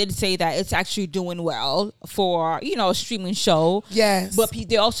because they did say that it's actually doing well for, you know, a streaming show. Yes. But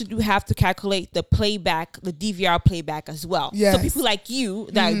they also do have to calculate the playback, the DVR playback as well. Yes. So people like you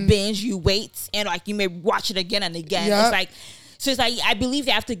that binge, you wait, and like you may watch it again and again. Yep. It's like, so it's like, I believe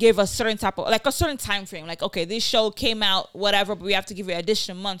they have to give a certain type of, like a certain time frame. Like, okay, this show came out, whatever, but we have to give it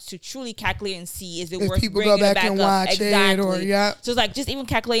additional months to truly calculate and see, is it worth people bringing go back it back and up? watch Exactly. it or, So it's like, just even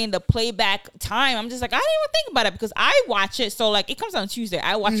calculating the playback time, I'm just like, I didn't even think about it because I watch it. So like, it comes out on Tuesday.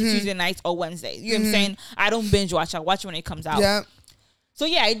 I watch it Tuesday nights or Wednesday. You know what I'm saying? I don't binge watch. I watch it when it comes out. Yeah. So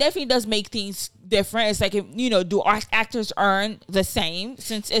yeah, it definitely does make things different. It's like, you know, do our actors earn the same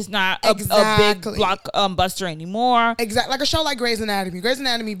since it's not a big blockbuster anymore? Exactly. Like a show like Grey's Anatomy. Grey's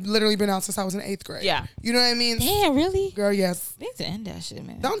Anatomy literally been out since I was in 8th grade. Yeah. You know what I mean? Damn, really? Girl, yes. They need to end that shit,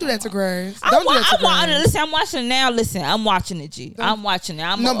 man. Don't do that to Grey's. I'm watching it now. Listen, I'm watching it, G. I'm watching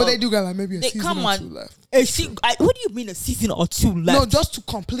it. But they do got like maybe a season or two left. What do you mean a season or two left? No, just to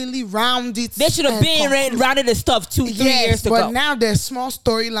completely round it. They should have been rounded the stuff 2-3 years ago. But now there's small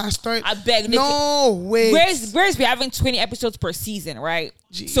story. I beg. No way. Where's we having 20 episodes per season, right?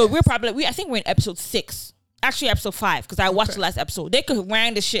 Jeez. So we're probably I think we're in episode 6. Actually, episode 5 because I watched the last episode. They could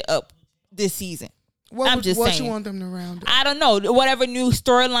round the shit up this season. What you want them to round up? I don't know. Whatever new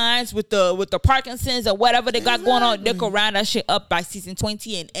storylines with the Parkinson's or whatever they got going on, they could round that shit up by season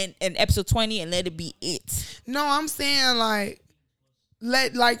 20 and episode 20 and let it be it. No, I'm saying I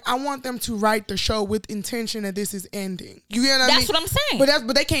want them to write the show with intention that this is ending. You get what I mean? That's what I'm saying.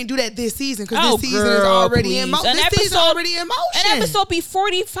 But they can't do that this season because this season is already in motion. This season already in motion. An episode be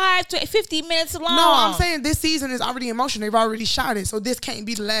 45 to 50 minutes long. No, I'm saying this season is already in motion. They've already shot it, so this can't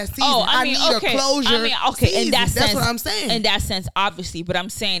be the last season. I need a closure. In that sense, that's what I'm saying. In that sense, obviously, but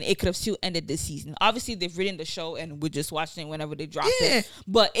I'm saying it could have still ended this season. Obviously, they've written the show and we're just watching it whenever they drop it.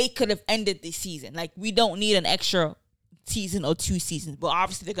 But it could have ended this season. Like we don't need an extra season or 2 seasons, but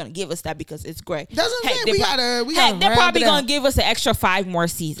obviously they're gonna give us that because it's great. That's what I'm saying. We gotta they're probably gonna give us an extra 5 more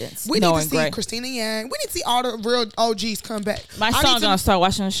seasons. We need to see Christina Yang. We need to see all the real OGs come back. My son's gonna start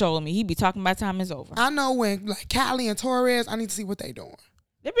watching the show with me. He be talking about time is over. I know when like Callie and Torres, I need to see what they doing.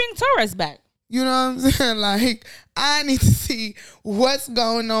 They bring Torres back. You know what I'm saying? Like I need to see what's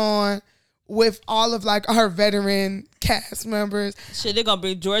going on with all of like our veteran cast members. Shit, they're gonna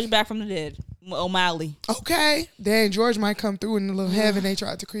bring George back from the dead. O'Malley. Okay. Then George might come through in the little heaven they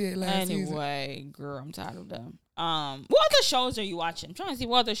tried to create last season. Anyway, girl, I'm tired of them. What other shows are you watching? I'm trying to see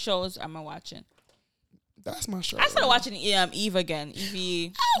what other shows am I watching. That's my show. I started watching Eve again.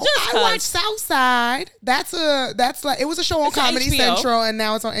 Evie. I watched Southside. That's like it was a show on Comedy Central and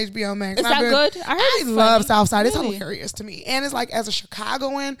now it's on HBO Max. Is that good? I love Southside. It's hilarious to me. And it's like as a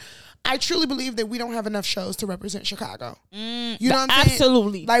Chicagoan, I truly believe that we don't have enough shows to represent Chicago. You know what I'm saying?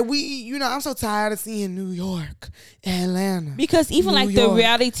 Absolutely. Like I'm so tired of seeing New York, Atlanta. Because even like the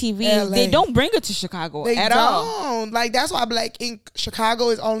reality TV, LA, they don't bring it to Chicago at all. Like that's why Black Ink Chicago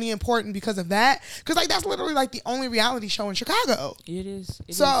is only important because of that. Because like that's literally like the only reality show in Chicago. It is.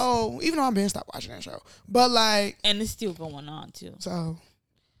 Even though I've been stopped watching that show, but like, and it's still going on too. So,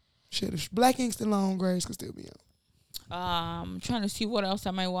 shit, if Black Ink still on, Grace could still be on. Trying to see what else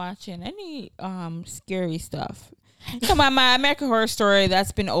am I watching. Any scary stuff. Come on, my American Horror Story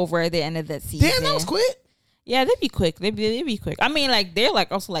that's been over at the end of that season. Damn, that was quick. Yeah, they'd be quick. They'd be quick. I mean, like they're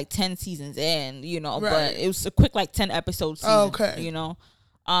like also like 10 seasons in, you know, but it was a quick like 10 episodes season. Okay, you know,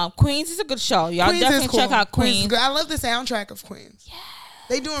 Queens is a good show. Y'all Queens definitely check out Queens. I love the soundtrack of Queens. Yeah.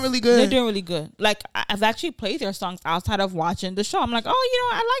 They doing really good. They're doing really good. Like I've actually played their songs outside of watching the show. I'm like, oh, you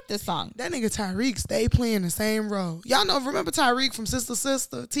know, I like this song. That nigga Tyreek stay playing the same role. Y'all know, remember Tyreek from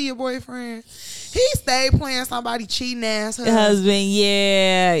Sister, Tia boyfriend? He stayed playing somebody cheating ass husband.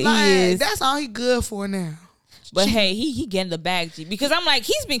 Yeah, like, he is. That's all he good for now. But hey, he getting the bag, G. Because I'm like,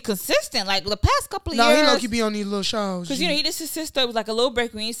 he's been consistent. Like the past couple of years. No, he low-key be on these little shows. Because, you know, he just his sister. It was like a little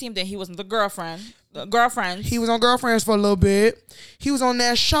break. We ain't seen him. Then he wasn't the girlfriend. Girlfriends. He was on Girlfriends for a little bit. He was on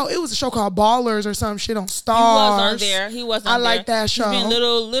that show. It was a show called Ballers or some shit on Stars. He was on there. He was on there. I like that show. He's been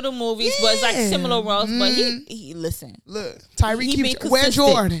little movies, but it's like similar roles. But he listen. Look, Tyreek He been keeps where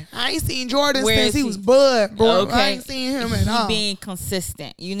consistent. Jordan. I ain't seen Jordan Where since is he he? was Bud, bro. Okay. I ain't seen him at all. He being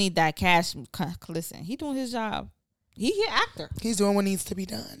consistent. You need that cash. Listen, he doing his job. He an actor. He's doing what needs to be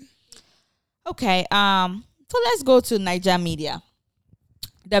done. Okay. So let's go to Niger Media.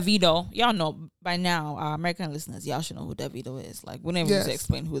 Davido, y'all know by now, our American listeners, y'all should know who Davido is. Like, we don't even need to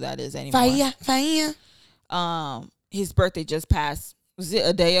explain who that is anymore. Fire. His birthday just passed. Was it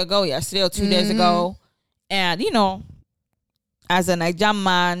a day ago? Yesterday or 2 days ago? And, as a Niger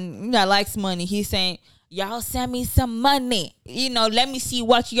man that likes money, he's saying, y'all send me some money. Let me see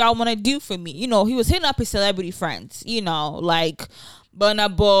what y'all want to do for me. He was hitting up his celebrity friends, like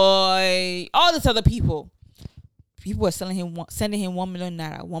Burna Boy, all these other people. People were sending him $1 million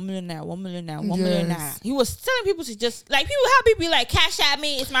naira, $1 million naira, $1 million naira, $1 million naira. He was telling people to just like people have people be like, cash at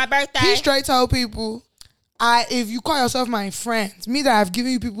me, it's my birthday. He straight told people, if you call yourself my friends, me that I've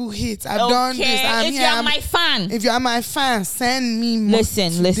given you people hits, I've done this. If you're my fan, if you're my fan, send me money.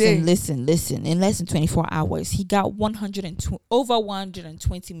 Listen. In less than 24 hours, he got over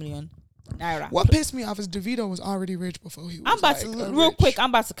 120 million naira. What pissed me off is Davido was already rich before he was. I'm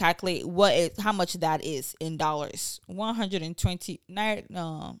about to calculate how much that is in dollars. 120 naira.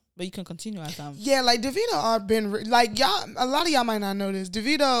 No, but you can continue as Yeah, like Davido been like y'all. A lot of y'all might not know this.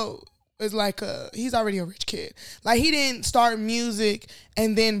 Davido is like he's already a rich kid. Like he didn't start music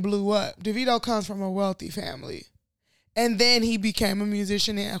and then blew up. Davido comes from a wealthy family. And then he became a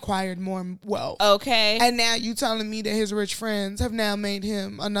musician and acquired more wealth. Okay. And now you telling me that his rich friends have now made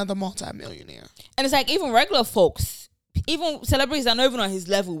him another multimillionaire. And it's like even regular folks, even celebrities that are not even on his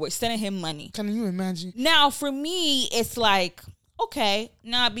level, were sending him money. Can you imagine? Now, for me, it's like, okay,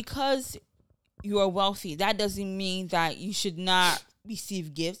 now because you are wealthy, that doesn't mean that you should not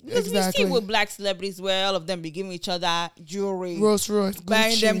receive gifts. Because we see with black celebrities where all of them be giving each other jewelry, Rolls Royce,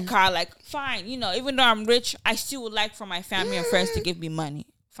 buying them car. Like, fine, even though I'm rich, I still would like for my family and friends to give me money.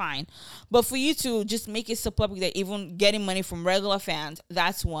 Fine. But for you to just make it so public that even getting money from regular fans,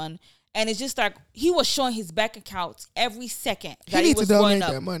 that's one. And it's just like he was showing his bank accounts every second that he was going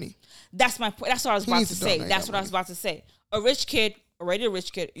up. That money. That's my point. That's what I was about to say. That's what I was about to say. Already a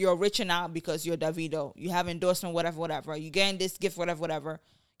rich kid, you're richer now because you're Davido. You have endorsement, whatever. You getting this gift, whatever.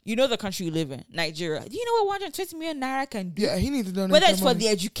 You know the country you live in, Nigeria. Do you know what 120 million naira can do? Yeah, he needs to donate. Whether it's for the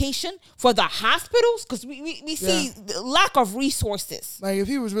education, for the hospitals, because we see the lack of resources. Like if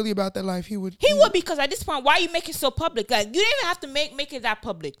he was really about that life, he would. He would, because at this point, why are you making it so public? Like you didn't even have to make it that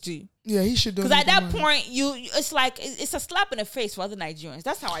public, G. Yeah, he should do. Because at that point, it's like it's a slap in the face for other Nigerians.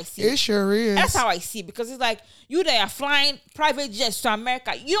 That's how I see it. It sure is. That's how I see it, because it's like you they are flying private jets to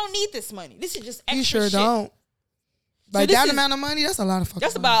America. You don't need this money. This is just extra You sure shit. Don't. Like that amount of money, that's a lot of fucking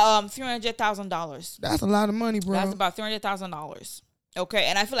That's money. about $300,000. That's a lot of money, bro. That's about $300,000. Okay,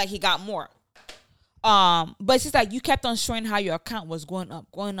 and I feel like he got more. But it's just like you kept on showing how your account was going up.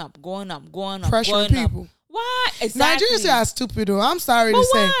 Pressuring people. Why? Exactly. Nigerians are stupid, though. I'm sorry to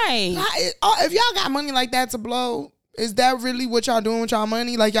say. Why? If y'all got money like that to blow, is that really what y'all doing with y'all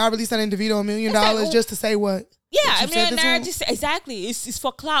money? Like y'all really sending DeVito $1 million just to say what? Yeah, I mean, just exactly. It's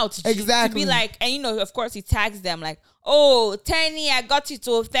for clout. Exactly. To be like, and of course, he tags them like, "Oh, Tenny, I got you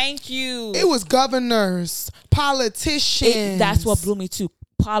too. Thank you." It was governors, politicians. That's what blew me too.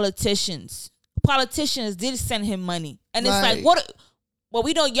 Politicians did send him money, and it's like, what? Well,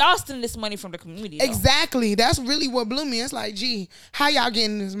 we know y'all stealing this money from the community. Though. Exactly. That's really what blew me. It's like, gee, how y'all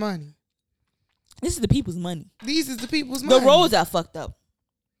getting this money? This is the people's money. These is the people's money. The roads are fucked up.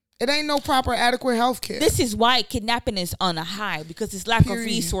 It ain't no proper adequate health care. This is why kidnapping is on a high, because it's lack of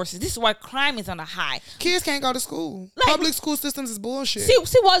resources. This is why crime is on a high. Kids can't go to school. Like, public school systems is bullshit. See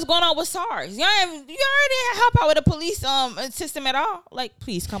what's going on with SARS. You already help out with the police system at all. Like,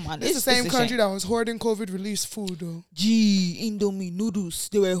 please, come on. It's the same country that was hoarding COVID relief food, though. Gee, Indomie noodles.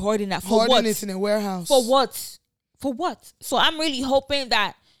 They were hoarding that for what? Hoarding it in a warehouse. For what? For what? So I'm really hoping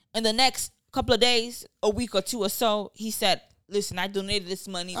that in the next couple of days, a week or two or so, he said, listen, I donated this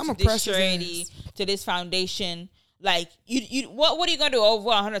money to this charity, to this foundation. Like, what are you gonna do over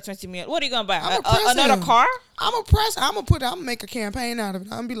 120 million? What are you gonna buy? Another car? I'm gonna make a campaign out of it.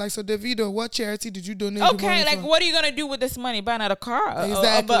 I'm gonna be like, so Davido, what charity did you donate? Okay, like, what are you gonna do with this money? Buy another car?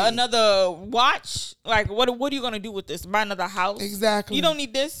 Exactly. Another watch? Like, what are you gonna do with this? Buy another house? Exactly. You don't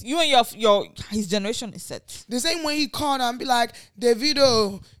need this. You and your his generation is set. The same way he called and be like,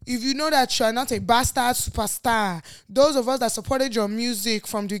 Davido, if you know that you're not a bastard superstar, those of us that supported your music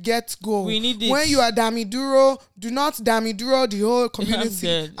from the get-go, we need this. When you are Damiduro, do not Damiduro the whole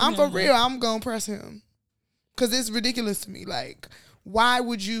community. I'm for real. I'm gonna press him. Because it's ridiculous to me. Like, why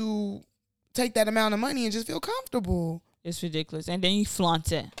would you take that amount of money and just feel comfortable? It's ridiculous. And then you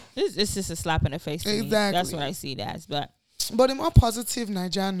flaunt it. It's just a slap in the face to me. That's what I see it as. But in more positive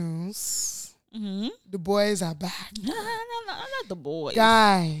Niger news, the boys are back. No, not the boys.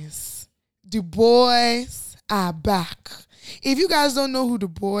 Guys, the boys are back. If you guys don't know who the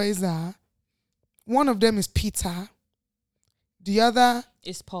boys are, one of them is Peter. The other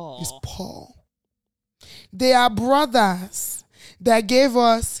is Paul. They are brothers that gave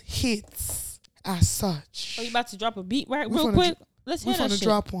us hits as such. Are you about to drop a beat real quick? Let's hear that shit. We're going to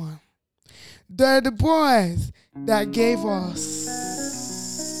drop one. They're the boys that gave us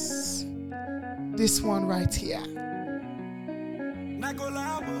this one right here.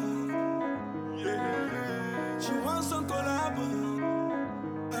 She wants some collab.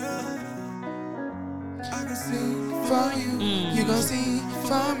 I can sing for you. You gon' sing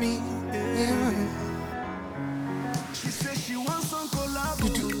for me. Yeah.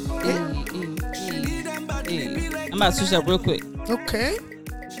 I'm about to switch up real quick. Okay.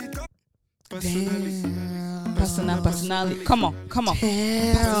 Damn. Personality. Come on.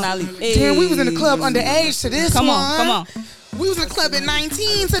 Damn. Personality. Hey. Damn, we was in the club underage to this one. Come on. We was in the club at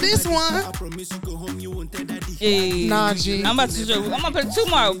 19 to this one. Hey. Nah, G. I'm about to switch up. I'm gonna play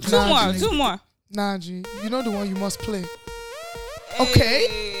two more. Nah, G. You know the one you must play. Hey. Okay.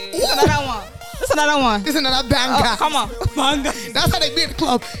 This another one. This another banger. Oh, come on. Banger. That's how they be in the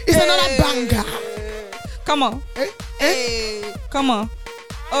club. It's another banger. Come on. Hey. Come on.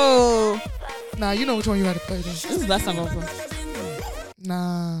 Oh. Nah, you know which one you had to play though. This is the last time I'm going to play.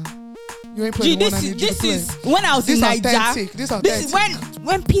 Nah. You ain't playing the one I need you to play. This is when I was in Nigeria. This authentic. This is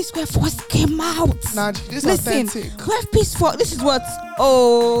when P Square first came out. Nah, this authentic. Listen, P Square, this is what.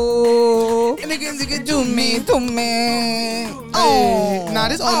 Oh. Nigga, do me. Oh. Nah,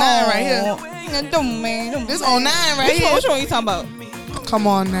 this 09 right here. This 09 right here. Which one are you talking about? Come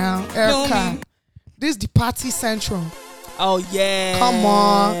on now, Erica. This is the Party Central. Oh yeah. Come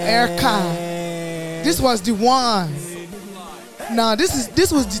on, Erica. This was the one. Nah, this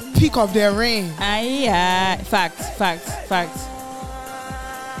was the peak of their reign. Yeah. Facts.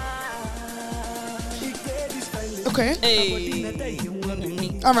 Okay. Hey.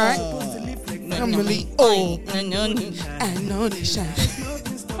 All right. I'm really old. I know they shine.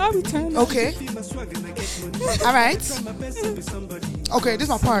 I'll be turning. Okay. All right. Okay, this is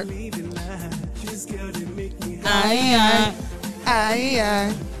my part.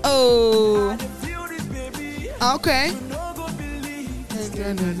 Oh. Okay.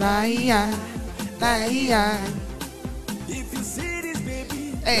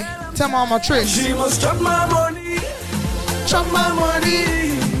 Hey, tell me all my tricks. She must chop my money. Chop my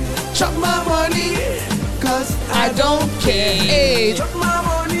money. Chop my money. Cause I don't care. Hey. Chop my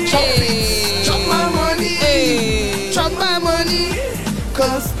money. Chop my money. Hey. Chop my money.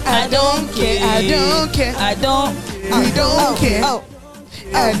 Cause I don't care. I don't care. I don't. We don't care. Oh.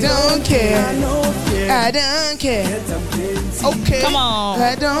 I don't care. I don't care. Okay. Come on.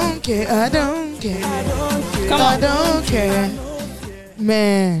 I don't care. I don't care. Come on. I don't care.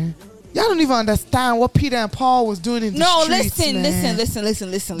 Man, y'all don't even understand what Peter and Paul was doing in the streets.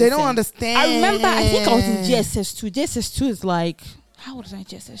 Listen. They don't understand. I remember, I think I was in GSS2. GSS2 is like, how old was I in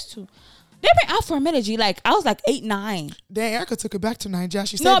GSS2? They've been out for a minute, G. Like, I was like 8, 9. Then Erica took it back to Nigeria.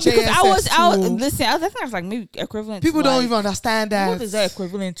 She said no, because JSS2. I think I was like maybe equivalent People to don't like, even understand that. What is that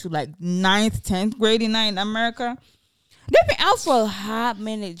equivalent to like 9th, 10th grade in America? They've been out for a hot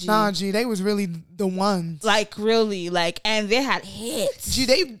minute, G. Nah, G, they was really the ones. Like, really, like, and they had hits. G,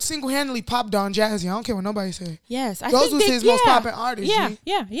 they single-handedly popped Don Jazzy. I don't care what nobody say. Yes. Those was his most popping artists, G.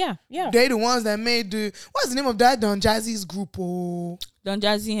 Yeah. They the ones that made what's the name of that Don Jazzy's group? Oh, Don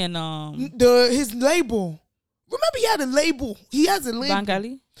Jazzy and his label. Remember he had a label. He has a label.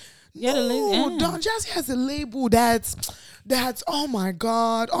 Bangali? No, Don Jazzy has a label that's oh my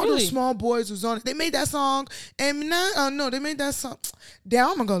God, all those small boys was on it. They made that song, and now they made that song. Damn,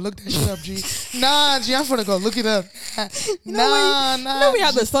 I'm gonna go look that shit up, G. Nah, G, I'm gonna go look it up. Nah. You know we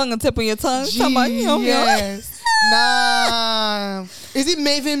have the song on tip of your tongue. G, yes. Nah. Is it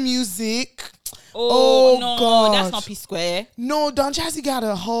Maven Music? Oh, Oh, no, gosh. that's not P Square. No, Don Jazzy got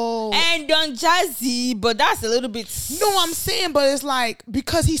a whole. And Don Jazzy, but that's a little bit. No, I'm saying, but it's like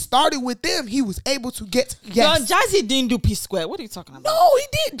because he started with them, he was able to get. Yes. Don Jazzy didn't do P Square. What are you talking about? No, he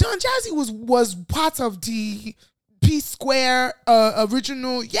did. Don Jazzy was part of the P Square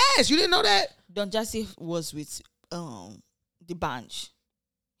original. Yes, you didn't know that? Don Jazzy was with the bunch.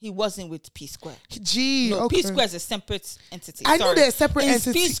 He wasn't with P Square. Gee, No, okay. P Square is a separate entity. I knew Sorry. they're a separate It's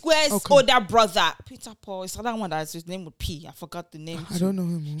entity. P Square's Okay. older brother, Peter Paul. It's another one that's his name with P. I forgot the name. I don't know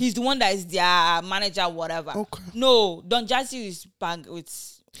him. He's the one that is their manager, whatever. Okay. No, Don Jazzy is bang with.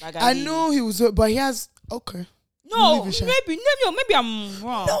 I knew he was, but he has. Okay. No, Leave it, Sha. maybe I'm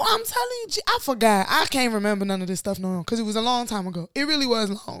wrong. No, I'm telling you, I forgot. I can't remember none of this stuff no more because it was a long time ago. It really was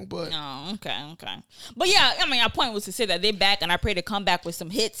long, but No, okay. But yeah, I mean, our point was to say that they're back, and I pray to come back with some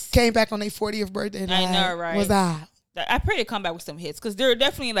hits. came back on their 40th birthday. I know, right? Was I? I pray to come back with some hits because they're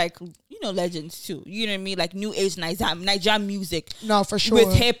definitely like legends too. You know what I mean? Like new age Niger music No, for sure.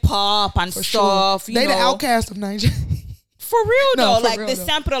 with hip hop and For stuff. sure. You They the know. outcast of Nigeria. For real No, though, for like real, they though.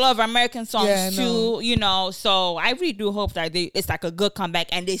 sample a lot of American songs Yeah, too, no. you know. So I really do hope that it's like a good comeback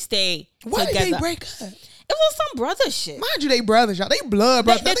and they stay Why together. did they break up? It was some brother shit. Mind you, they brothers, y'all. They blood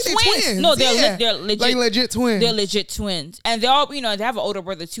brothers. They're I think twins. they twins. No, they're yeah. they're legit. Like legit twins. They're legit twins, and they're all they have an older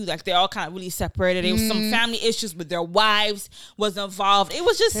brother too. Like they're all kind of really separated. There was some family issues with their wives was involved. It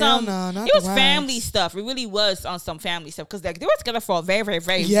was just Hell some. no, not it was the wives. family stuff. It really was on some family stuff because like they were together for a very, very,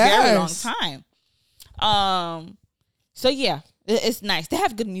 very, Yes. very long time. So yeah. It's nice. They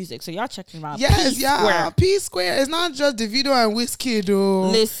have good music, so y'all check them out. Yes, P yeah. Square. P Square. It's not just Davido and Wizkid, though.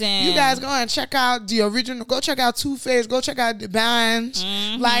 Listen. You guys go and check out the original. Go check out Two Face. Go check out the band.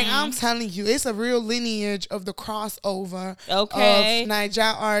 Mm-hmm. Like, I'm telling you, it's a real lineage of the crossover Okay. of Niger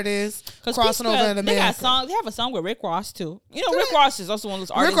artists 'Cause crossing P over Square, in they got America. song. They have a song with Rick Ross too. You know, Do Rick they? Ross is also one of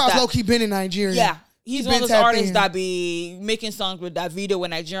those artists. Rick Ross that, low-key been in Nigeria. Yeah. He's one been of those tapped artists in. that be making songs with Davido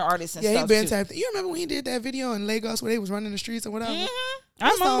and Nigerian artists and Yeah, he stuff been too. tapped in. You remember when he did that video in Lagos where they was running the streets or whatever? I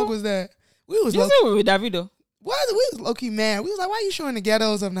What song remember. was that? We was You low said with Davido. we was low-key mad. We was like, why you showing the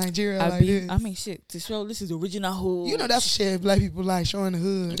ghettos of Nigeria like this? I mean, shit. To show this is the original hood. You know that's the shit black people like, showing the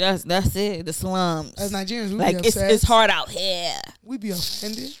hood. that's it. The slums. As Nigerians, we like be upset. it's hard out here. We be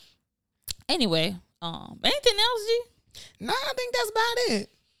offended. Anyway, anything else, G? Nah, I think that's about it.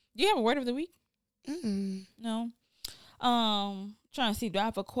 Do you have a word of the week? Mm-mm. No. Trying to see. Do I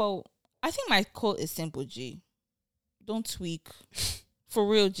have a quote? I think my quote is simple, G. Don't tweak. For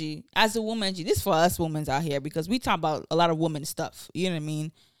real, G. As a woman, G, this is for us women out here because we talk about a lot of woman stuff. You know what I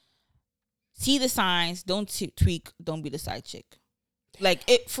mean? See the signs. Don't tweak. Don't be the side chick. Like,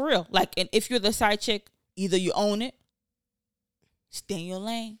 it for real. Like, and if you're the side chick, either you own it, stay in your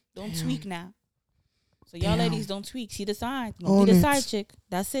lane. Don't tweak now. So y'all Damn. ladies, don't tweak. See the signs. Don't Own be the it. side chick.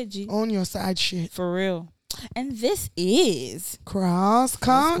 That's it, G. On your side shit. For real. And this is Cross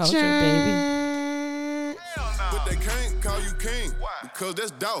culture, baby. But they can't call you king because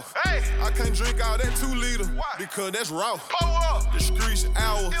that's dough. I can't drink all that 2-liter because that's raw. The streets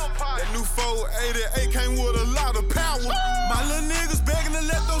hours. That new 488 came with a lot of power. My little niggas begging to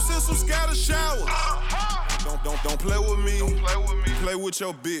let those in some scatter showers. Don't play with me. Play with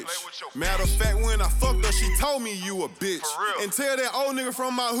your bitch. Matter of fact, when I fucked her, she told me you a bitch. And tell that old nigga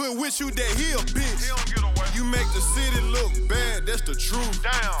from my hood with you that he a bitch. You make the city look bad, that's the truth.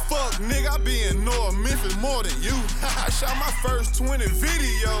 Fuck nigga, I be in North Memphis more than you. I shot my first 20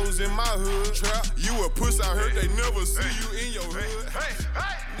 videos in my hood. Trap, you a puss, I heard they never see you in your hood.